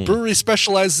 Brewery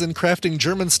specializes in crafting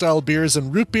German-style beers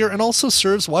and root beer, and also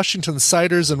serves Washington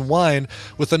ciders and wine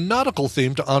with a nautical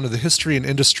theme to honor the history and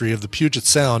industry of the Puget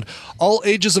Sound. All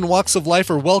ages and walks of life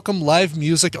are welcome. Live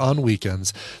music on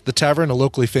weekends. The Tavern, a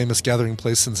locally famous gathering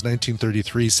place since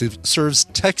 1933, serves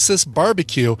Texas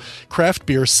barbecue, craft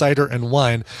beer, cider, and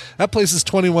wine. That place is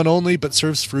 21 only, but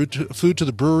serves food to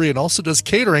the brewery and also does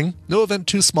catering. No event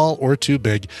too small or too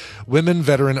big. Women,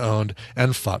 veteran owned,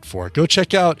 and fought for. Go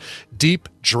check out Deep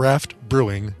Draft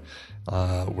Brewing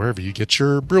wherever you get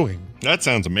your brewing. That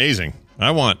sounds amazing.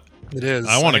 It is.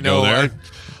 I want to go there.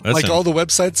 All the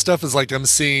website stuff is like I'm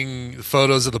seeing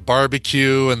photos of the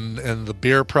barbecue and the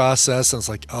beer process, and it's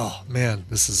like, oh man,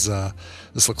 this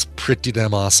looks pretty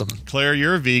damn awesome. Claire,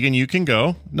 you're a vegan. You can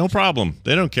go. No problem.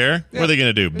 They don't care. Yeah, what are they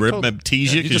going to do?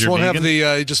 Tease you because you're vegan?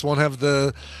 You just won't have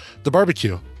the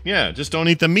barbecue. Yeah, just don't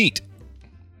eat the meat.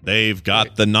 They've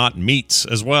got the not meats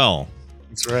as well.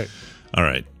 That's right. All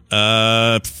right.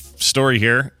 Story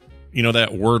here. You know that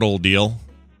Wordle deal?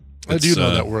 I do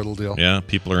know that Wordle deal. Yeah,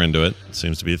 people are into it.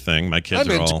 Seems to be a thing. My kids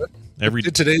are all...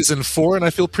 Today's in 4, and I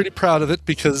feel pretty proud of it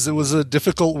because it was a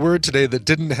difficult word today that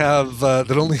didn't have... that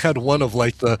only had one of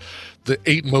like the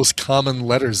 8 most common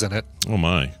letters in it. Oh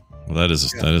my. Well, that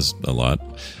is a lot.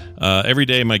 Every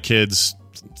day my kids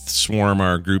swarm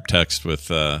our group text with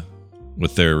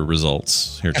their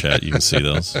results. Here, chat, you can see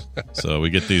those. So we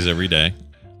get these every day.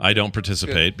 I don't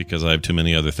participate because I have too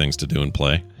many other things to do and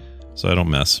play, so I don't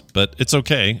mess. But it's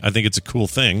okay. I think it's a cool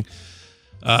thing.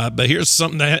 But here's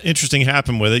something that interesting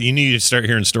happened with it. You need to start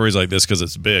hearing stories like this because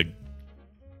it's big.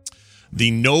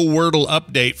 The No Wordle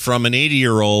update from an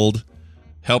 80-year-old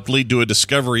helped lead to a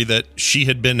discovery that she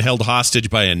had been held hostage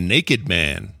by a naked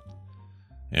man.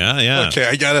 Yeah. Okay,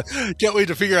 I can't wait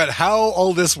to figure out how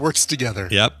all this works together.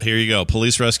 Yep, here you go.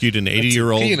 Police rescued an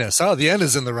 80-year-old. Penis. Oh, the N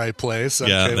is in the right place. Okay,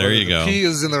 yeah, there you go. The P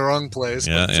is in the wrong place.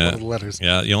 Yeah, but it's one of the letters.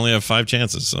 Yeah, you only have 5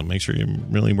 chances, so make sure you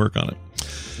really work on it.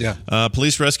 Yeah.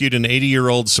 Police rescued an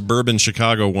 80-year-old suburban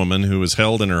Chicago woman who was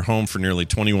held in her home for nearly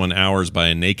 21 hours by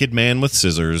a naked man with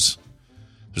scissors.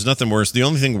 There's nothing worse. The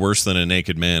only thing worse than a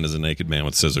naked man is a naked man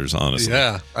with scissors, honestly.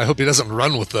 Yeah. I hope he doesn't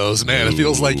run with those, man. It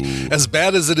feels like, as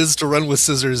bad as it is to run with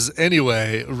scissors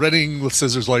anyway, running with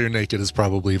scissors while you're naked is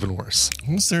probably even worse.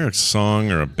 Was there a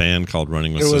song or a band called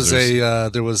Running with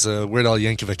Scissors? There was a Weird Al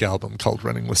Yankovic album called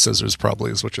Running with Scissors,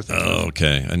 probably is what you're thinking. Oh,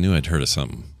 okay. I knew I'd heard of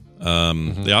something.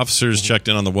 The officers checked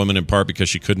in on the woman in part because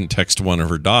she couldn't text one of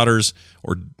her daughters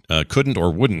or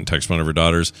wouldn't text one of her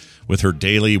daughters with her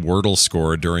daily Wordle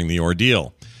score during the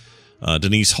ordeal.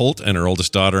 Denise Holt and her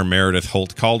oldest daughter, Meredith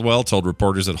Holt Caldwell, told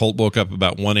reporters that Holt woke up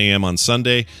about 1 a.m. on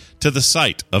Sunday to the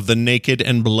sight of the naked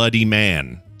and bloody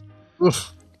man.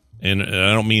 Oof. And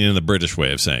I don't mean in the British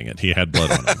way of saying it. He had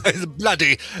blood on him. He's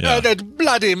bloody. That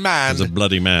bloody man. He's a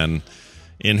bloody man.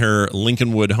 In her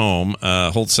Lincolnwood home,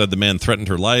 Holt said the man threatened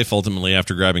her life. Ultimately,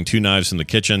 after grabbing 2 knives from the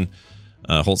kitchen,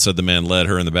 Holt said the man led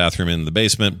her in the bathroom in the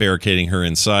basement, barricading her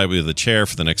inside with a chair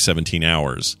for the next 17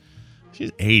 hours.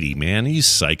 She's 80, man. You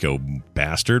psycho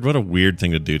bastard. What a weird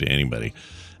thing to do to anybody.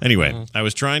 Anyway, I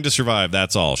was trying to survive,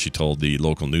 that's all, she told the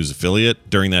local news affiliate.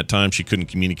 During that time, she couldn't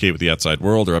communicate with the outside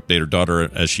world or update her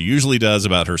daughter, as she usually does,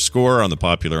 about her score on the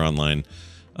popular online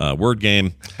word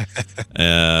game.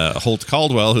 Holt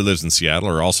Caldwell, who lives in Seattle,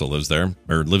 she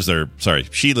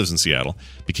lives in Seattle,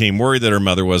 became worried that her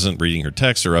mother wasn't reading her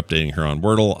texts or updating her on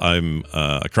Wordle. I'm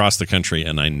across the country,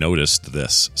 and I noticed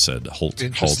this, said Holt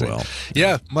Caldwell.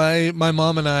 Yeah, my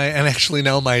mom and I, and actually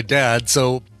now my dad,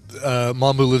 so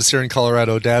mom who lives here in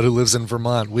Colorado, dad who lives in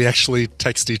Vermont, we actually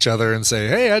text each other and say,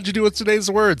 hey, how'd you do with today's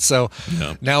word? So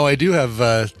now I do have,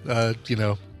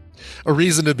 a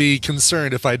reason to be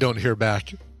concerned if I don't hear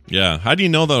back. Yeah. How do you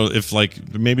know, though, if,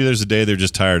 maybe there's a day they're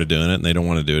just tired of doing it and they don't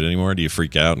want to do it anymore? Do you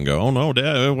freak out and go, oh, no,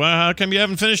 Dad, how come you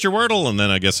haven't finished your Wordle? And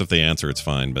then I guess if they answer, it's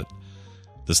fine. But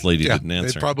this lady didn't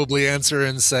answer. They'd probably answer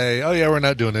and say, oh, yeah, we're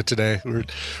not doing it today. We're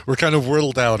kind of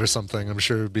Wordled out or something. I'm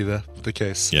sure it would be the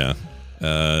case. Yeah.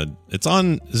 It's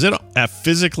on. Is it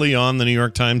physically on the New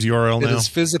York Times URL now? It is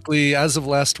physically. As of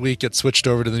last week, it switched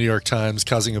over to the New York Times,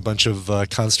 causing a bunch of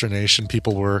consternation.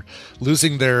 People were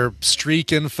losing their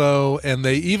streak info, and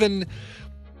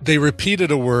they repeated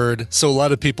a word, so a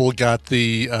lot of people got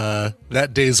the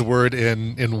that day's word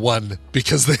in one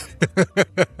because they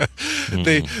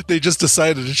just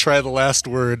decided to try the last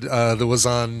word that was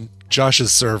on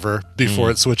Josh's server before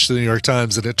it switched to the New York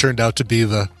Times, and it turned out to be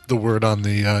the word on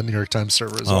the New York Times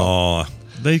server as well. Oh,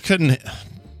 they couldn't.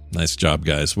 Nice job,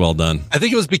 guys. Well done. I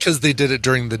think it was because they did it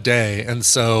during the day, and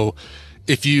so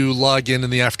if you log in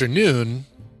the afternoon,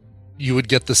 you would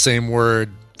get the same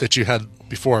word that you had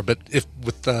before. But if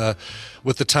with the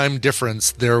time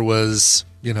difference, there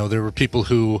were people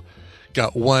who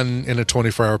got one in a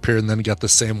 24-hour period and then got the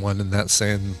same one in that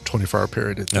same 24-hour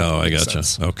period. I gotcha.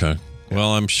 Sense. Okay.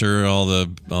 Well, I'm sure all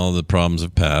the problems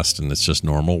have passed, and it's just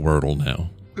normal Wordle now.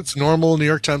 It's normal New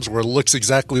York Times Wordle. Looks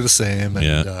exactly the same.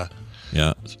 And,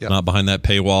 yeah. Not behind that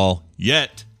paywall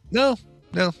yet. No.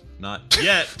 Not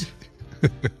yet.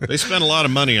 They spent a lot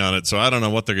of money on it, so I don't know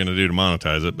what they're going to do to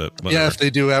monetize it. But whatever. Yeah, if they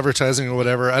do advertising or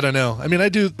whatever, I don't know. I mean, I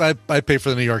pay for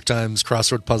the New York Times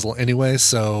crossword puzzle anyway,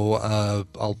 so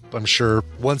I'm sure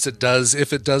once it does,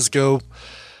 if it does go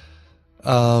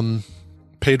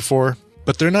paid for.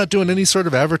 But they're not doing any sort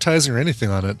of advertising or anything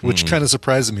on it, which kind of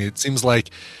surprises me. It seems like,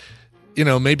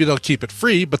 maybe they'll keep it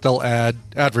free, but they'll add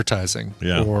advertising.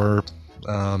 Yeah. Or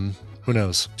who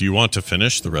knows? Do you want to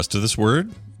finish the rest of this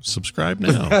word? Subscribe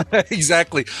now.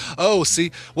 Exactly. Oh,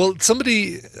 see, well,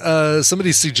 somebody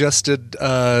suggested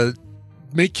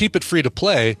keep it free to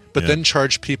play, but then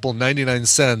charge people 99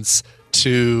 cents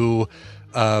to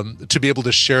be able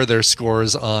to share their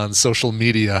scores on social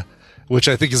media, which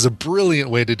I think is a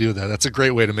brilliant way to do that. That's a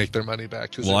great way to make their money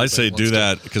back. Well, I say do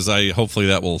that because hopefully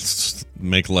that will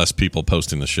make less people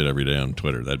posting this shit every day on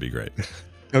Twitter. That'd be great.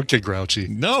 Don't get grouchy.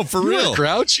 No, for You're real.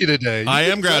 Grouchy today. I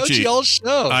am grouchy. All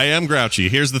show. I am grouchy.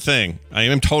 Here's the thing. I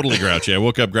am totally grouchy. I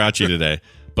woke up grouchy today.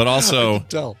 But also,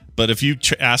 but if you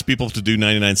ask people to do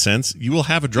 99 cents, you will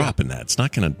have a drop in that. It's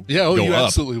not going to go you up.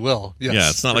 Absolutely will.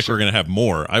 Yes, it's not like we're going to have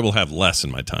more. I will have less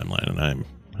in my timeline, and I'm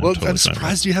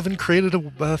surprised you haven't created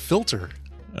a filter.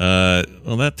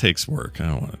 Well, that takes work. I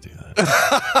don't want to do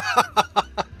that.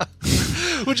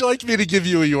 Would you like me to give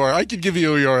you a URL? I could give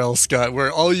you a URL, Scott,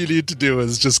 where all you need to do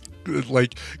is just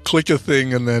like click a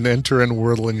thing and then enter in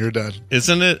Wordle and you're done.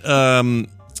 Isn't it?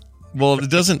 Well, it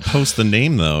doesn't post the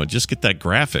name though. Just get that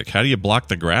graphic. How do you block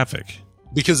the graphic?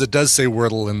 Because it does say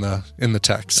Wordle in the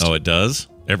text. Oh, it does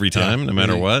every time, no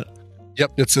matter what.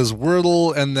 Yep, it says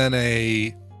Wordle and then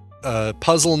a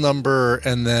puzzle number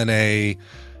and then a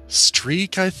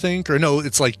streak, I think, or no,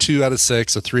 it's like 2 out of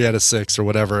 6 or 3 out of 6 or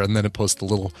whatever, and then it posts the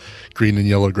little green and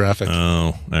yellow graphic. Oh,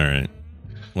 all right.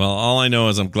 Well, all I know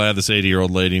is I'm glad this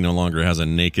 80-year-old lady no longer has a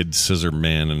naked scissor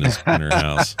man in her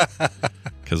house.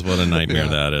 Because what a nightmare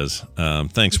that is.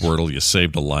 Thanks, Wordle. You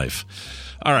saved a life.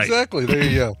 All right. Exactly. There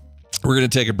you go. We're going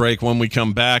to take a break. When we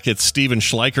come back, it's Steven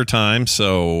Schleicher time,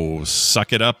 so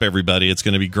suck it up, everybody. It's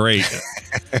going to be great.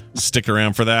 Stick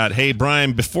around for that. Hey,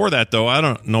 Brian, before that, though, I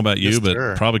don't know about you,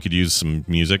 but probably could use some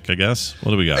music, I guess.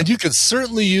 What do we got? And you could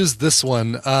certainly use this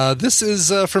one. This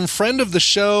is from friend of the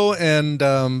show and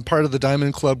part of the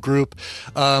Diamond Club group,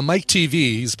 Mike TV.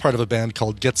 He's part of a band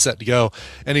called Get Set Go.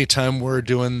 Anytime we're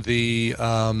doing the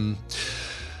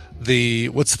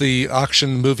what's the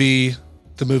auction movie...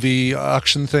 The movie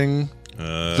auction thing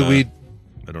that we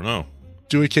I don't know.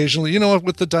 Do occasionally. You know what,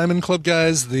 with the Diamond Club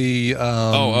guys, the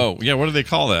yeah, what do they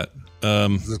call that?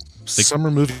 The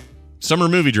summer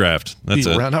movie draft. That's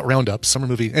it. Not roundup, summer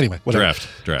movie. Anyway, whatever.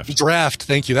 Draft.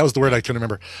 Thank you. That was the word I couldn't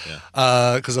remember.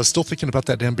 Because I was still thinking about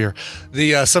that damn beer.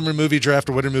 The summer movie draft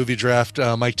or winter movie draft.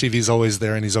 Mike TV's always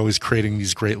there, and he's always creating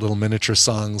these great little miniature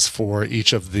songs for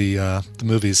each of the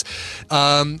movies.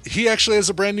 He actually has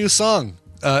a brand new song.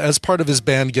 As part of his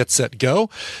band Get Set Go.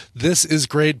 This is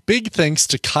great. Big thanks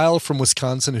to Kyle from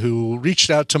Wisconsin, who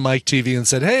reached out to Mike TV and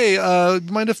said, "Hey,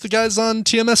 mind if the guys on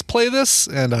TMS play this?"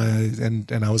 And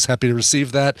I was happy to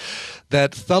receive that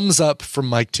thumbs up from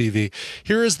Mike TV.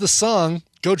 Here is the song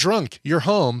 "Go Drunk, You're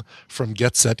Home" from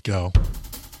Get Set Go.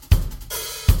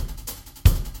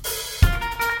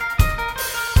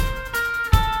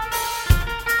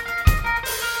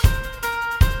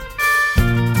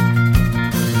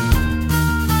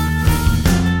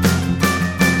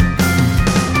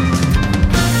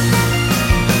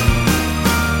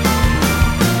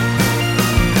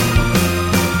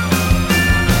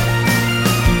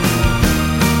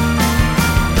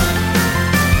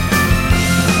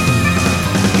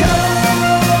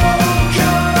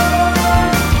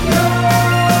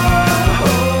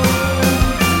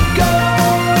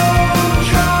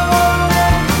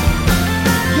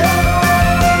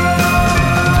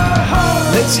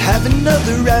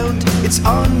 It's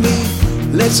on me.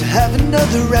 Let's have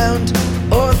another round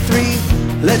or 3.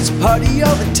 Let's party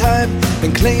all the time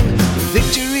and claim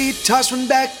victory. Toss one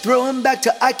back, throw him back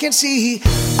till I can't see.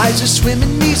 Eyes are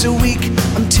swimming, knees are weak,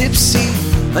 I'm tipsy.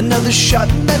 Another shot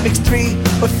and that makes 3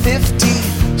 or 50.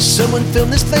 Someone film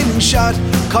this flaming shot.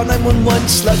 Call 911,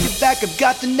 slug it back. I've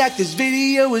got the knack, this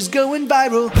video is going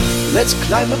viral. Let's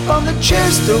climb up on the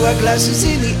chairs, throw our glasses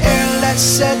in the air. Let's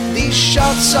set these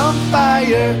shots on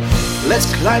fire. Let's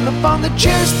climb up on the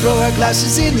chairs, throw our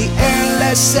glasses in the air.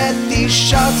 Let's set these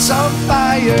shots on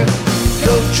fire.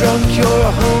 Go drunk,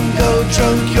 you're home. Go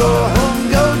drunk, you're home.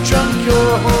 Go drunk,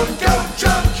 you're home. Go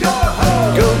drunk, you're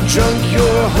home. Go drunk,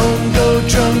 you're home. Go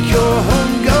drunk, you're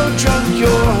home. Go drunk,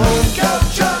 you're home. Go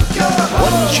drunk, you're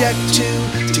home. 1 Jack, 2,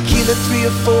 tequila 3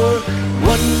 or 4.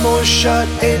 1 more shot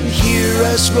and hear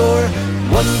us roar.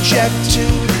 1 Jack, 2,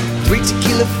 3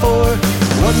 tequila 4.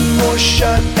 1 more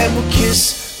shot and we'll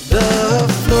kiss the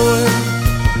floor.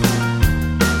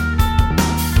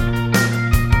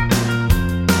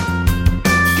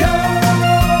 Go,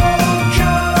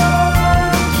 go,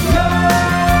 go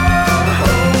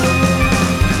home.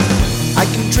 I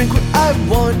can drink what I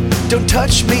want, don't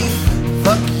touch me.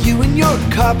 Fuck you and your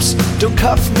cops, don't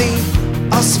cuff me.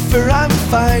 I'll suffer, I'm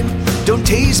fine, don't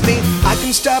tase me. I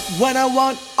can stop when I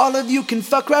want, all of you can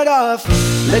fuck right off.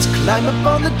 Let's climb up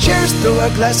on the chairs, throw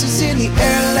our glasses in the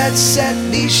air. Let's set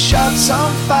these shots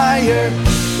on fire.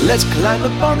 Let's climb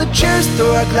up on the chairs,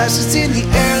 throw our glasses in the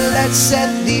air. Let's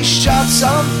set these shots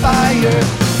on fire.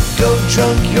 Go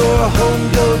drunk, you're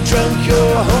home. Go drunk,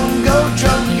 you're home. Go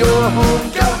drunk, you're home.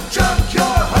 Go drunk, you're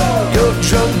home. Go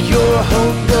drunk, you're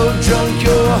home. Go drunk,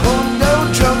 you're home. Go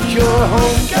drunk, you're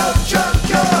home. Go drunk,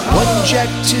 you're home. 1 Jack,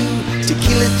 2,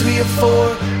 tequila 3 or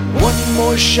 4. 1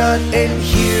 more shot and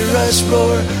hear us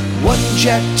roar. 1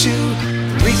 Jack, 2,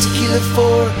 3 tequila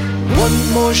 4.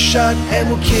 1 more shot and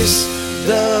we'll kiss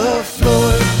the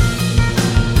floor.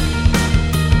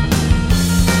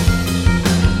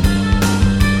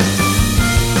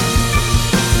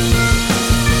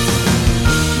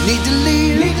 Need to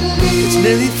leave. It's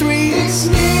nearly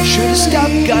 3.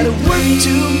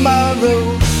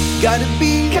 tomorrow. Gotta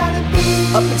be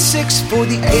up at 6 for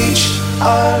the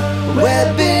HR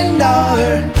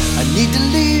webinar. I need to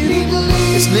leave,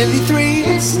 it's nearly 3,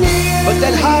 but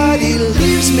that hottie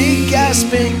leaves me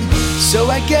gasping. So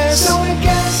I guess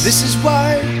this is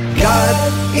why God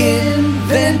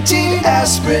invented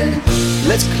aspirin.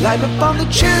 Let's climb up on the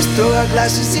chairs, throw our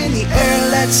glasses in the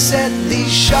air. Let's set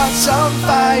these shots on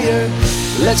fire.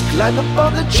 Let's climb up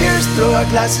on the chairs, throw our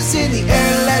glasses in the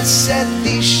air. Let's set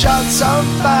these shots on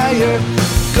fire.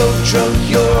 Go drunk,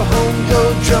 you're home.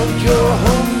 Go drunk, you're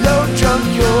home. Go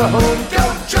drunk, you're home.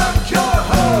 Go drunk, you're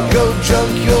home. Go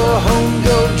drunk, you're home.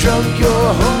 Go drunk,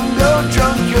 you're home. Go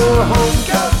drunk, you're home.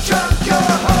 Go drunk,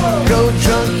 you're home. Go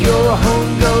drunk, you're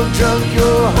home. Go drunk,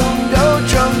 you're home. Go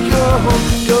drunk, you're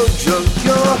home. Go drunk,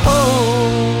 you're home.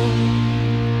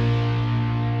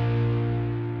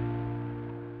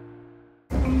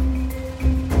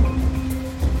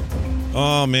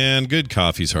 Oh, man, good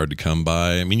coffee's hard to come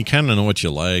by. I mean, you kind of know what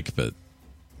you like, but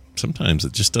sometimes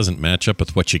it just doesn't match up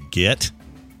with what you get.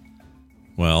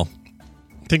 Well,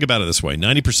 think about it this way.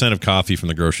 90% of coffee from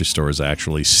the grocery store is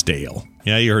actually stale.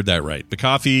 Yeah, you heard that right. The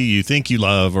coffee you think you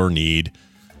love or need,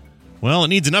 well, it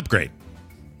needs an upgrade.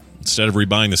 Instead of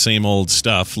rebuying the same old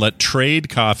stuff, let Trade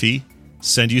Coffee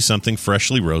send you something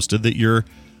freshly roasted that you're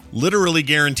literally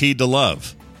guaranteed to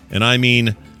love. And I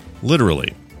mean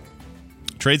literally.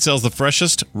 Trade sells the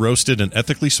freshest, roasted, and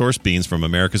ethically sourced beans from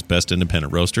America's best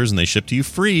independent roasters, and they ship to you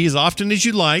free as often as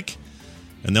you like.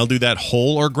 And they'll do that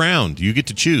whole or ground. You get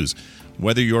to choose.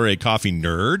 Whether you're a coffee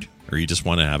nerd or you just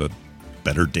want to have a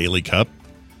better daily cup,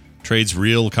 Trade's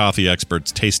real coffee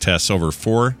experts taste test over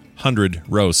 400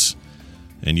 roasts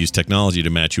and use technology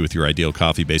to match you with your ideal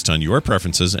coffee based on your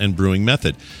preferences and brewing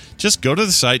method. Just go to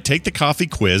the site, take the coffee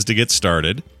quiz to get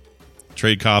started.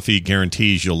 Trade Coffee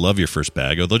guarantees you'll love your first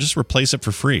bag, or they'll just replace it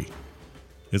for free.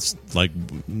 It's like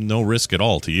no risk at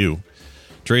all to you.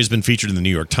 Trade's been featured in the New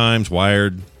York Times,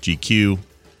 Wired, GQ,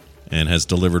 and has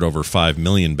delivered over 5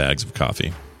 million bags of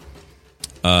coffee.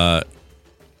 I'm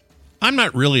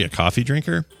not really a coffee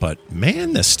drinker, but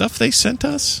man, the stuff they sent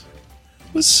us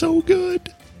was so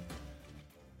good.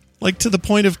 Like to the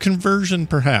point of conversion,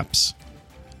 perhaps.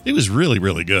 It was really,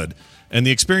 really good. And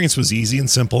the experience was easy and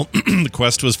simple. The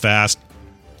quiz was fast.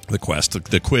 The quiz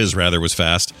was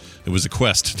fast. It was a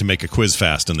quest to make a quiz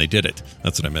fast, and they did it.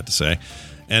 That's what I meant to say.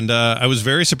 And I was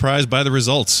very surprised by the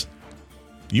results.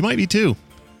 You might be too.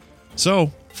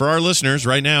 So, for our listeners,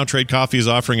 right now, Trade Coffee is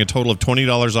offering a total of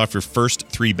 $20 off your first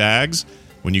 3 bags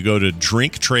when you go to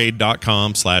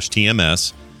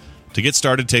drinktrade.com/TMS. To get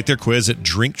started, take their quiz at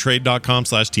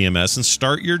drinktrade.com/TMS and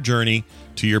start your journey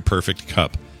to your perfect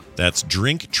cup. That's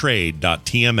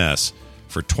drinktrade.tms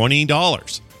for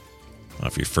 $20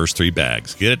 off your first 3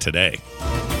 bags. Get it today.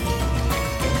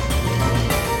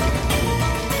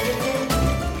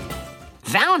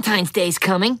 Valentine's Day's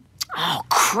coming. Oh,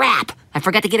 crap. I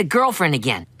forgot to get a girlfriend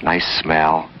again. Nice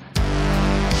smell.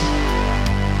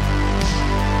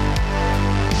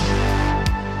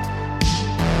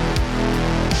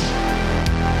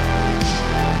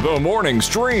 The Morning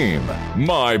Stream.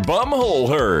 My bumhole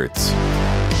hurts.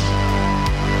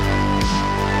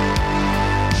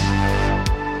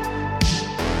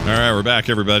 All right, we're back,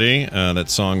 everybody. That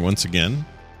song once again.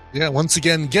 Yeah, once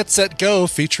again, Get Set Go,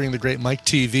 featuring the great Mike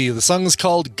TV. The song is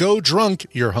called Go Drunk,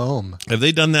 You're Home. Have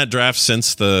they done that draft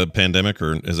since the pandemic,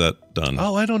 or is that done?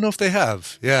 Oh, I don't know if they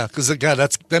have. Yeah, because, God,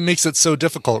 that makes it so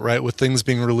difficult, right, with things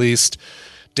being released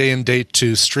day and date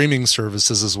to streaming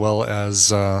services as well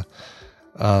as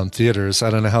theaters. I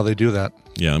don't know how they do that.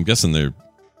 Yeah, I'm guessing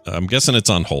it's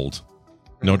on hold.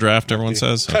 No draft, everyone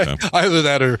says? Okay. Either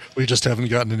that or we just haven't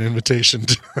gotten an invitation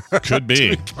to Could be.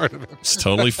 to be part of it. It's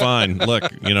totally fine.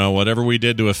 Look, whatever we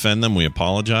did to offend them, we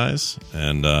apologize.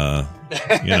 And,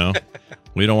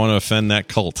 we don't want to offend that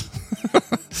cult.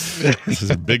 This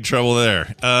is big trouble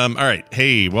there. All right.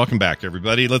 Hey, welcome back,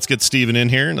 everybody. Let's get Steven in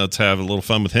here and let's have a little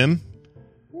fun with him.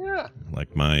 Yeah.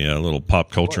 Like my little pop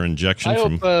culture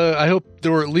injection. I hope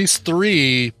there were at least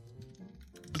 3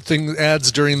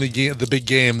 ads during the big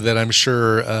game that I'm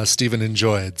sure Steven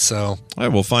enjoyed. So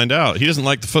we'll find out. He doesn't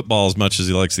like the football as much as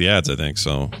he likes the ads, I think.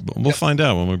 So we'll find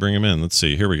out when we bring him in. Let's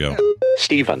see. Here we go.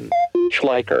 Steven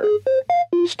Schleicher.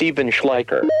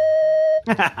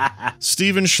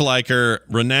 Steven Schleicher,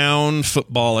 renowned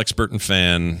football expert and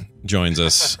fan, joins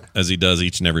us as he does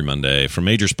each and every Monday from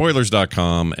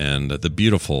Majorspoilers.com and the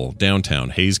beautiful downtown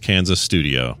Hays, Kansas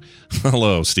studio.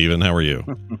 Hello, Steven. How are you?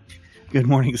 Good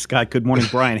morning, Scott. Good morning,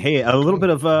 Brian. Hey, a little bit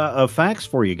of facts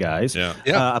for you guys. Yeah.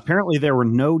 Apparently, there were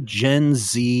no Gen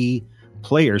Z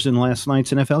players in last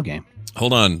night's NFL game.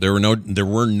 Hold on, there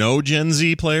were no Gen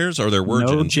Z players, or there were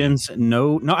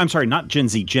I'm sorry, not Gen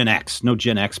Z, Gen X. No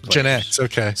Gen X players. Gen X,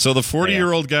 okay. So the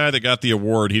 40-year-old guy that got the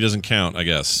award, he doesn't count, I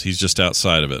guess. He's just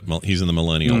outside of it. He's in the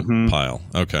millennial pile.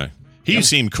 Okay. He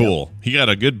seemed cool. He got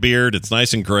a good beard. It's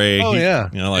nice and gray. Oh, yeah.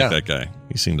 I like that guy.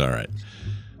 He seemed all right.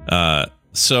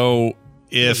 So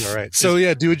if all right. So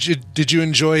yeah, did you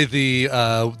enjoy the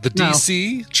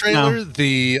DC trailer,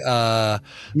 the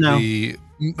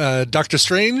Doctor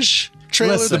Strange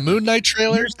trailer, the Moon Knight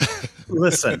trailer?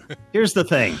 Listen, here's the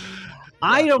thing.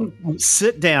 I don't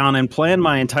sit down and plan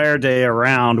my entire day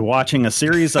around watching a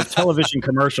series of television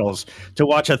commercials to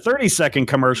watch a 30-second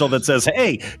commercial that says,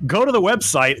 hey, go to the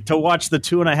website to watch the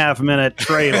 2.5-minute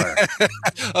trailer.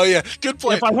 Oh, yeah. Good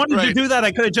point. If I wanted to do that,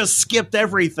 I could have just skipped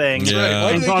everything. Yeah.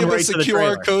 Why did they give us a QR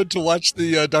trailer. code to watch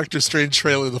the Doctor Strange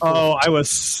trailer? I was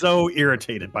so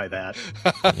irritated by that.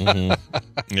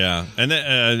 Yeah. And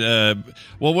then,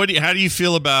 well, how do you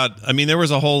feel about, I mean, there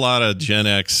was a whole lot of Gen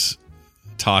X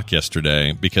talk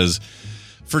yesterday, because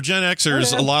for Gen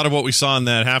Xers, a lot of what we saw in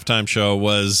that halftime show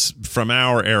was from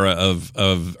our era of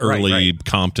early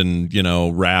Compton,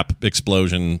 rap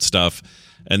explosion stuff,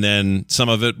 and then some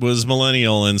of it was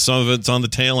millennial, and some of it's on the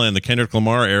tail end. The Kendrick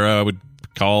Lamar era, I would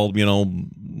call, I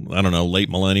don't know,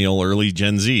 late millennial, early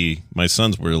Gen Z. My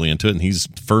son's really into it, and he's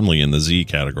firmly in the Z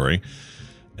category,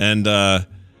 and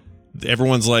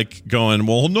everyone's like going,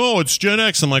 well, no, it's Gen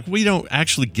X. I'm like, we don't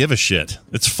actually give a shit.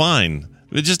 It's fine.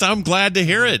 I'm glad to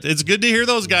hear it. It's good to hear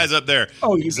those guys up there.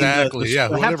 Oh, exactly. The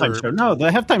halftime show. No, the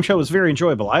halftime show was very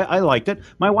enjoyable. I liked it.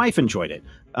 My wife enjoyed it.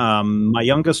 My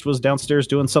youngest was downstairs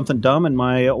doing something dumb, and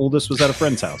my oldest was at a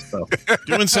friend's house. So.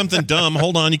 Doing something dumb?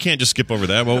 Hold on, you can't just skip over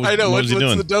that. What was he doing?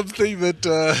 What's the dumb thing that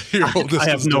your oldest? I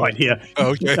have no idea.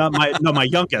 Oh, okay. My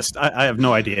youngest. I have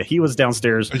no idea. He was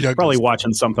downstairs, probably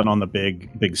watching something on the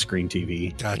big screen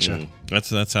TV. Gotcha.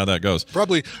 That's how that goes.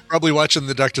 Probably watching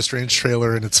the Doctor Strange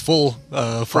trailer in its full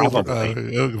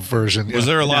version. Was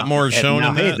there a lot more shown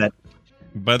in that?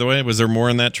 By the way, was there more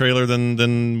in that trailer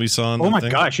than we saw in my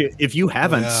gosh, if you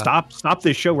haven't, stop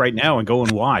this show right now and go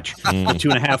and watch the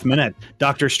 2.5-minute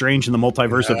Doctor Strange in the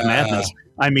Multiverse of Madness.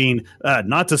 I mean,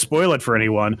 not to spoil it for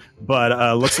anyone,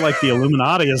 but looks like the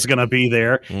Illuminati is going to be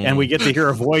there, and we get to hear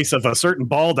a voice of a certain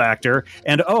bald actor,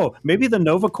 and maybe the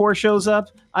Nova Corps shows up?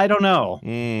 I don't know.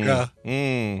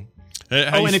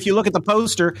 And if you look at the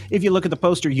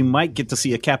poster, you might get to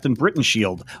see a Captain Britain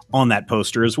shield on that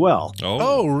poster as well.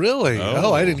 Oh, really?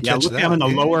 Oh, I didn't catch look that. Down in the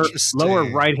lower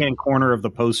right-hand corner of the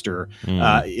poster,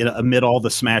 amid all the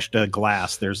smashed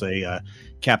glass, there's a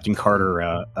Captain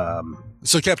Carter.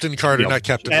 So Captain Carter, not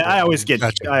Captain. I always get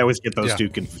those two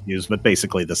confused, but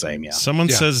basically the same. Yeah. Someone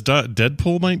says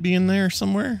Deadpool might be in there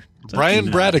somewhere. Brian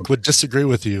Braddock would disagree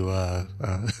with you,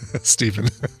 Stephen.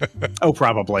 Oh,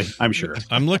 probably. I'm sure.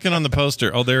 I'm looking on the poster.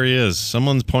 Oh, there he is.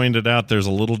 Someone's pointed out there's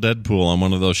a little Deadpool on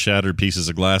one of those shattered pieces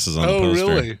of glasses on the poster. Oh,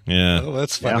 really? Yeah. Oh,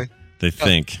 that's funny. They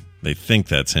think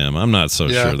that's him. I'm not so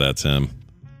sure that's him.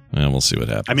 Well, we'll see what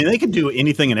happens. I mean, they can do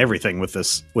anything and everything with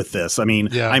this. I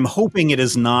mean, I'm hoping it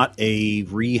is not a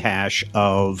rehash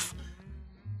of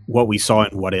what we saw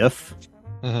in What If.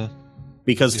 Mm-hmm.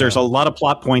 Because there's a lot of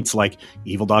plot points, like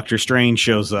evil Doctor Strange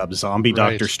shows up, zombie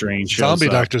Doctor Strange shows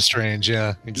up. Doctor Strange,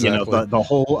 yeah, exactly.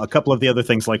 A couple of the other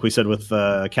things, like we said with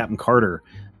Captain Carter.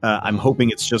 I'm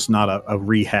hoping it's just not a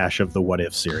rehash of the What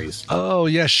If series. Oh,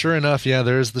 yeah, sure enough. Yeah,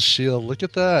 there's the shield. Look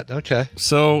at that. Okay.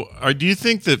 So do you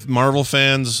think that Marvel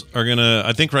fans are going to,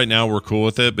 I think right now we're cool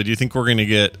with it, but do you think we're going to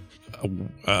get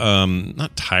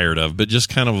not tired of, but just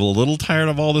kind of a little tired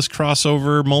of all this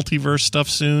crossover multiverse stuff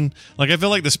soon? Like, I feel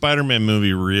like the Spider-Man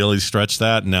movie really stretched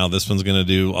that, and now this one's going to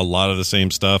do a lot of the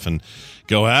same stuff and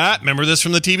go, remember this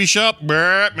from the TV show?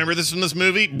 Brr, remember this from this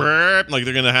movie? Brr. Like,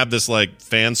 they're going to have this, like,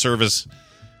 fan service,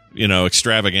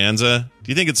 extravaganza.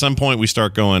 Do you think at some point we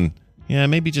start going,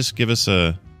 maybe just give us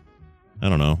I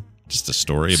don't know, just a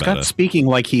story about it? Scott's speaking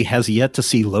like he has yet to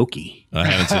see Loki. I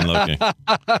haven't seen Loki.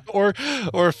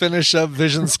 or finish up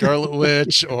Vision, Scarlet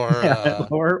Witch, or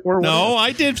no,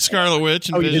 I did Scarlet Witch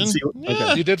and Vision.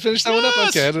 You did finish that one up.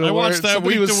 Okay, I watched that.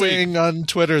 Somebody was saying on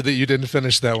Twitter that you didn't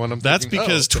finish that one. That's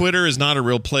because Twitter is not a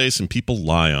real place and people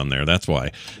lie on there. That's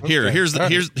why. Here's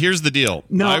the deal.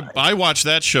 No, I watched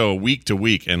that show week to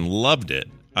week and loved it.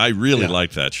 I really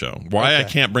liked that show. Why I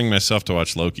can't bring myself to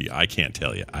watch Loki, I can't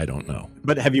tell you. I don't know.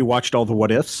 But have you watched all the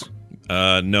What Ifs?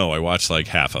 No, I watched like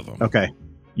half of them. Okay.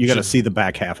 You got to see the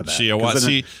back half of that. See,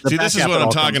 this is what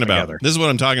I'm talking about. This is what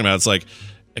I'm talking about. It's like,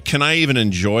 can I even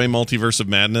enjoy Multiverse of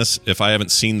Madness if I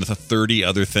haven't seen the 30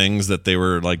 other things that they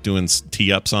were like doing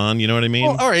tee-ups on? You know what I mean?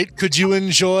 Well, all right. Could you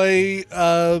enjoy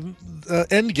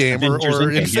Endgame Avengers or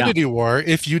Endgame, Infinity War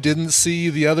if you didn't see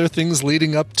the other things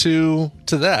leading up to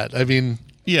that. I mean,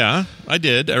 yeah, I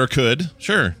did or could.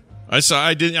 Sure. I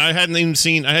hadn't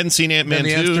seen Ant-Man 2.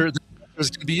 the answer was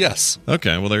going to be yes.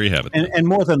 Okay, well there you have it. And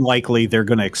more than likely, they're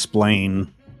going to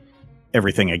explain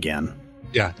everything again.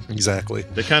 Yeah, exactly.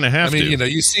 They kind of have to. I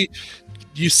mean,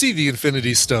 you see the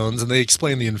Infinity Stones, and they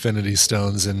explain the Infinity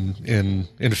Stones in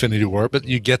Infinity War, but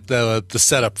you get the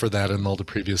setup for that in all the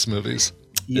previous movies.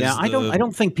 Yeah, I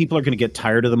don't think people are going to get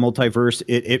tired of the multiverse.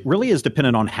 It really is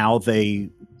dependent on how they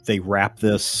wrap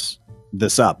this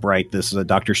up, right? This is a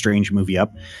Doctor Strange movie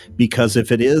up, because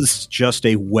if it is just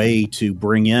a way to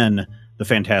bring in the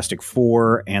Fantastic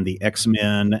Four and the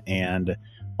X-Men and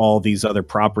all these other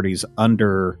properties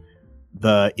under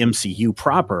the MCU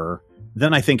proper,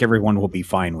 then I think everyone will be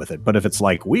fine with it. But if it's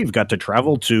like, we've got to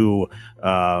travel to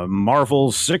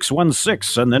Marvel's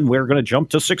 616 and then we're going to jump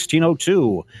to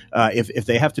 1602, if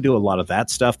they have to do a lot of that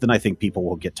stuff, then I think people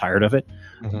will get tired of it.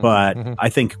 Mm-hmm. But I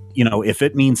think, if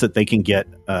it means that they can get,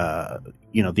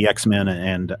 the X-Men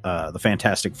and the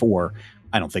Fantastic Four,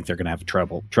 I don't think they're going to have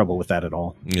trouble with that at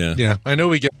all. Yeah. Yeah. I know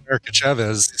we get America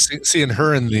Chavez, seeing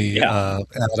her in the ad.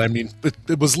 I mean,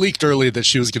 it was leaked early that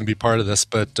she was going to be part of this,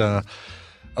 but I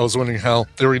was wondering how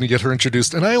they were going to get her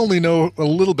introduced. And I only know a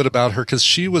little bit about her because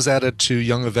she was added to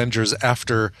Young Avengers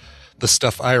after the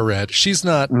stuff I read. She's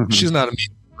not a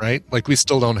mutant, right? Like, we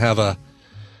still don't have a...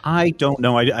 I don't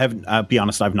know. I'll be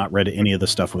honest, I've not read any of the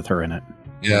stuff with her in it.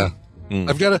 Yeah.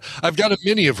 I've got a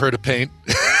mini of her to paint.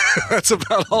 That's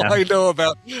about all I know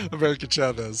about America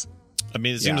Chavez. I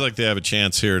mean, it seems like they have a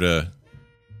chance here to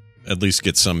at least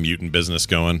get some mutant business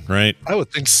going, right? I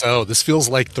would think so. This feels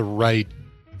like the right,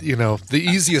 the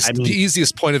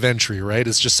easiest point of entry, right?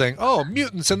 Is just saying, oh,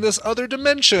 mutants in this other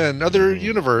dimension, other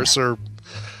universe, or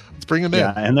let's bring them in.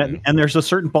 Yeah, and there's a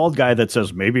certain bald guy that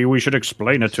says maybe we should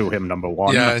explain it to him. Number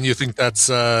one. Yeah, and you think that's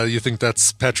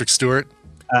Patrick Stewart?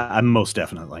 Most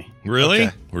definitely. Really?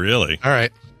 Okay. Really? All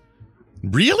right.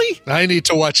 Really? I need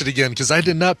to watch it again because I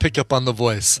did not pick up on the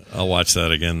voice. I'll watch that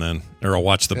again then, or I'll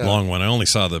watch the long one. I only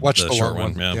saw the short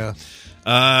one. Yeah.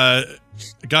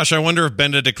 Gosh, I wonder if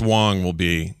Benedict Wong will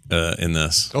be in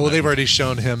this. Oh, well, they've already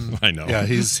shown him. I know. Yeah,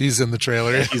 he's in the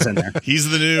trailer. He's in there. He's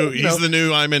the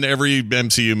new. I'm in every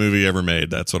MCU movie ever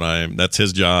made. That's what I am. That's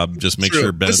his job. Just make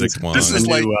sure Benedict Wong. This is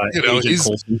like he's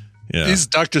Coulson. Yeah. He's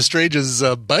Doctor Strange's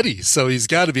buddy, so he's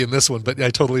got to be in this one. But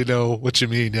I totally know what you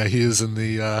mean. Yeah, he is in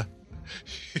the.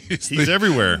 He's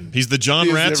everywhere. He's the John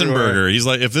Ratzenberger. Everywhere. He's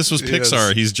like, if this was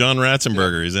Pixar, he's John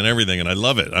Ratzenberger. He's in everything, and I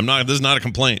love it. This is not a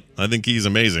complaint. I think he's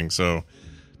amazing. So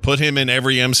put him in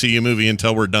every MCU movie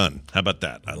until we're done. How about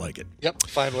that? I like it. Yep,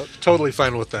 totally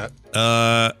fine with that.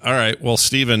 All right. Well,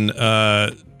 Steven,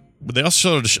 they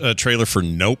also showed a trailer for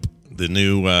Nope. The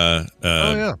new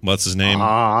what's his name?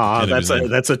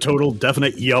 That's a total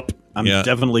definite yup. I'm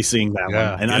definitely seeing that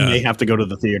one, and I may have to go to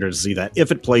the theater to see that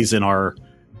if it plays in our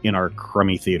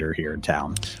crummy theater here in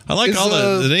town. I like all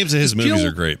the names of his movies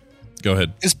are great. Go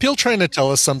ahead. Is Peele trying to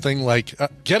tell us something like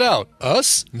Get Out?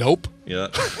 Us? Nope. Yeah.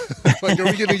 Like, are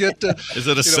we going to get? Is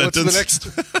it a sentence?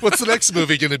 What's the next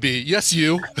movie going to be? Yes,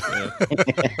 you.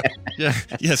 Yeah.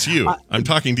 Yes, you. I'm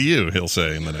talking to you. He'll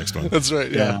say in the next one. That's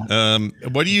right. Yeah.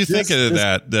 What do you think of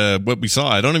that? What we saw?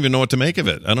 I don't even know what to make of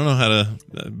it. I don't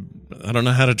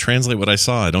know how to translate what I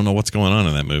saw. I don't know what's going on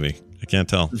in that movie. I can't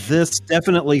tell. This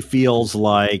definitely feels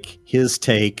like his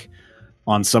take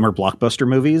on summer blockbuster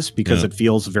movies because it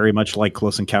feels very much like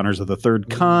Close Encounters of the Third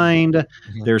Kind.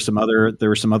 Mm-hmm. There's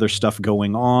some other stuff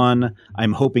going on.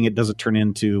 I'm hoping it doesn't turn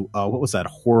into what was that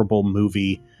horrible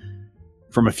movie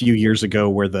from a few years ago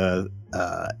where the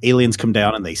aliens come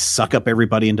down and they suck up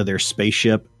everybody into their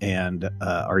spaceship and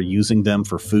are using them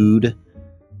for food.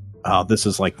 This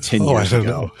is like 10 years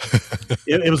ago.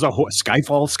 It was a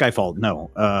Skyfall.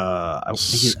 No,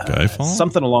 Skyfall.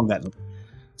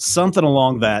 Something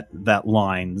along that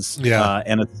lines. Yeah,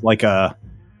 and it's like a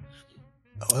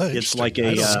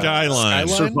Skyline.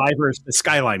 Survivors. The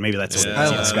Skyline. Maybe that's it.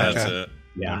 That's it.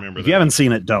 Yeah. If you haven't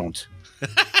seen it, don't.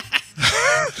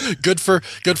 Good for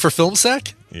film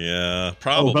sack. Yeah,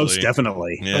 probably. Most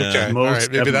definitely. Yeah. Okay. All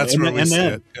right. Maybe that's where we see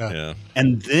it. Yeah.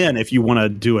 And then if you want to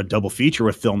do a double feature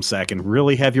with Film Sack and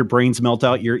really have your brains melt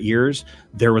out your ears,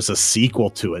 there was a sequel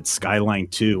to it, Skyline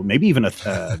 2. Maybe even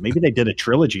maybe they did a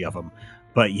trilogy of them.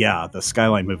 But yeah, the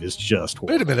Skyline movie is just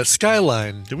horrible. Wait a minute,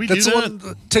 Skyline. Did we That's do the that? one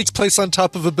that takes place on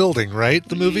top of a building, right?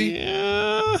 The movie?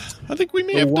 Yeah, I think we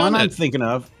may The have one done I'm it. thinking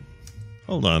of.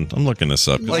 Hold on, I'm looking this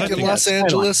up. Like in Los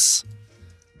Angeles?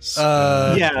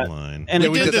 Skyline. And we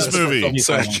we did did this this for movie. Film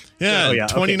Sack. Yeah, Oh, yeah.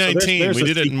 Okay, 2019. so there's we a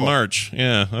did it in sequel. March.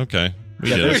 Yeah, okay. We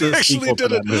Yeah, did there's it. We a actually sequel to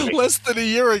did that it movie. less than a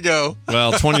year ago. Well,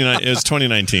 it was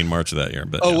 2019 March of that year.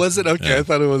 But Oh, yeah. was it? Okay, Yeah. I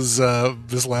thought it was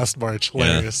this last March.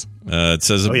 Hilarious. It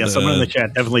says, Oh yeah, someone in the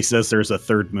chat definitely says there's a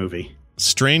third movie.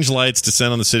 strange lights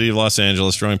descend on the city of Los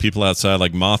Angeles, drawing people outside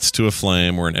like moths to a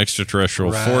flame, where an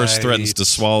extraterrestrial force threatens to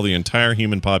swallow the entire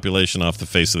human population off the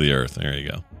face of the earth. There you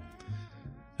go.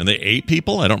 And they ate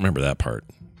people? I don't remember that part.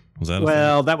 Was that a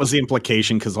Well, that was the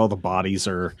implication because all the bodies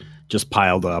are just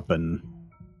piled up and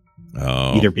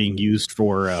either being used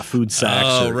for food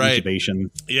sacks or incubation.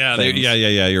 Yeah, things. yeah.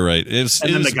 You're right. And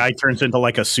then the guy turns into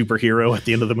like a superhero at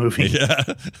the end of the movie. Yeah,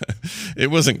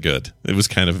 it wasn't good. It was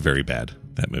kind of very bad,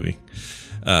 that movie.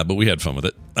 But we had fun with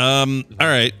it. All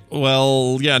right.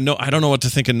 Well, yeah. No, I don't know what to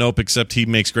think of Nope, except he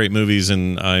makes great movies,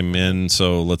 and I'm in.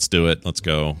 So let's do it. Let's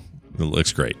go. It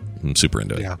looks great. I'm super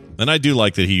into it. Yeah. And I do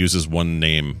like that he uses one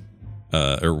name.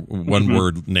 Or one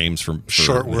word names for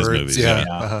Short his words, movies. yeah.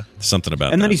 Uh-huh. Something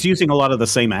about And that. then he's using a lot of the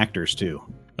same actors too.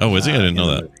 Oh, is he? I didn't know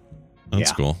that. movie. That's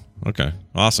Yeah. cool. Okay,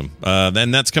 awesome.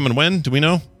 Then that's coming when? Do we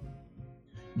know?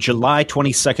 July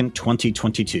 22nd,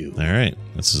 2022. All right,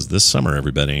 this is this summer,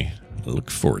 everybody.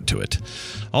 Look forward to it.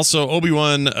 Also,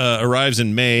 Obi-Wan arrives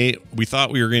in May. We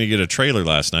thought we were going to get a trailer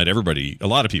last night. A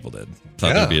lot of people did.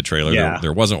 Thought there'd be a trailer. Yeah.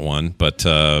 There wasn't one, but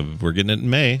we're getting it in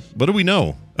May. What do we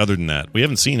know other than that? We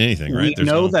haven't seen anything, right? We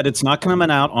know that it's not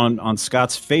coming out on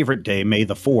Scott's favorite day, May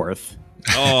the 4th.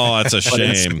 Oh, that's a But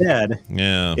shame. instead,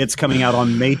 Yeah. it's coming out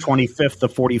on May 25th, the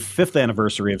 45th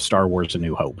anniversary of Star Wars: A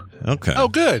New Hope. Okay. Oh,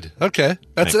 good. Okay,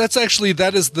 that's actually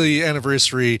that is the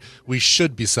anniversary we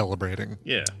should be celebrating.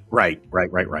 Yeah. Right.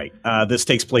 This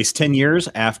takes place 10 years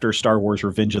after Star Wars: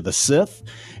 Revenge of the Sith,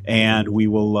 and we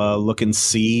will look and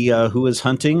see who is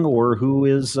hunting or who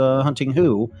is hunting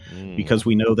who, because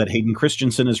we know that Hayden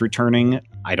Christensen is returning.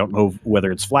 I don't know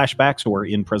whether it's flashbacks or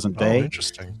in present day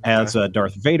Interesting. as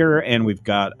Darth Vader, and we've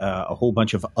got a whole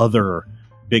bunch of other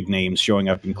big names showing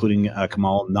up, including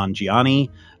Kamal Nanjiani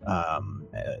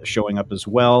showing up as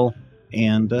well,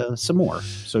 and some more.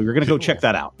 So you're going to go check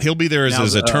that out. He'll be there as Now,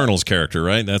 his Eternals character,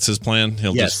 right? That's his plan.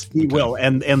 He'll Yes, just he will.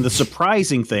 And the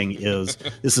surprising thing is,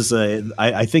 this is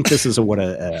I think this is a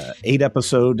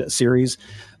 8-episode series.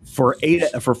 For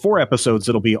 4 episodes,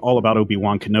 it'll be all about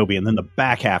Obi-Wan Kenobi, and then the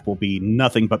back half will be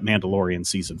nothing but Mandalorian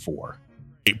season 4.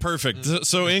 Perfect.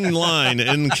 So in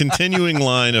continuing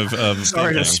line of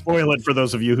Sorry to thinking. spoil it for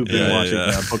those of you who've been watching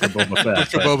Book of Boba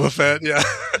Fett. Book of Boba Fett, yeah,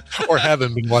 or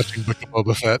haven't been watching Book of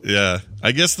Boba Fett. Yeah,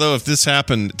 I guess though, if this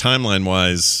happened timeline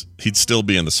wise, he'd still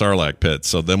be in the Sarlacc pit.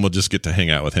 So then we'll just get to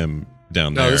hang out with him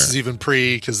down No, there. this is even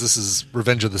because this is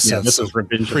Revenge of the Sith. Yeah, this so is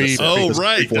Revenge of the pre- Sith. Oh, This is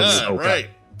right, before Ahsoka. right.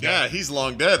 Yeah, he's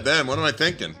long dead. Then what am I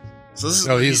thinking? So this is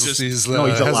No, he's he's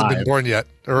alive. hasn't been born yet,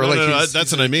 or that's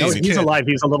what I mean. No, He's a he's kid. alive.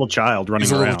 He's a little child running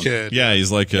He's a around. little kid. Yeah,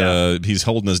 he's like he's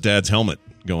holding his dad's helmet,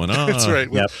 going on. That's right.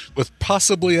 With, Yep. with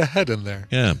possibly a head in there.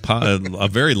 Yeah, a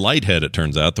very light head. It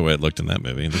turns out the way it looked in that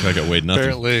movie. It looked like it weighed nothing.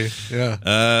 Apparently,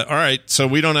 yeah. All right, so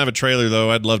we don't have a trailer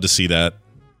though. I'd love to see that.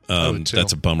 would too.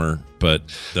 That's a bummer, but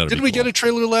Didn't we get a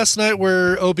trailer last night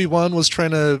where Obi-Wan was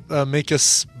trying to make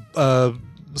us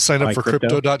sign up Buy for crypto?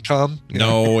 crypto.com?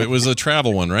 No, it was a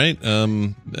travel one, right?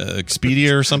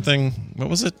 Expedia or something. What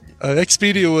was it?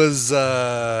 Expedia was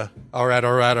all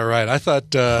right. I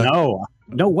thought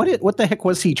No. What the heck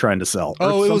was he trying to sell?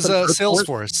 Oh, Or it was something?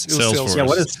 Salesforce. It was Salesforce. Yeah,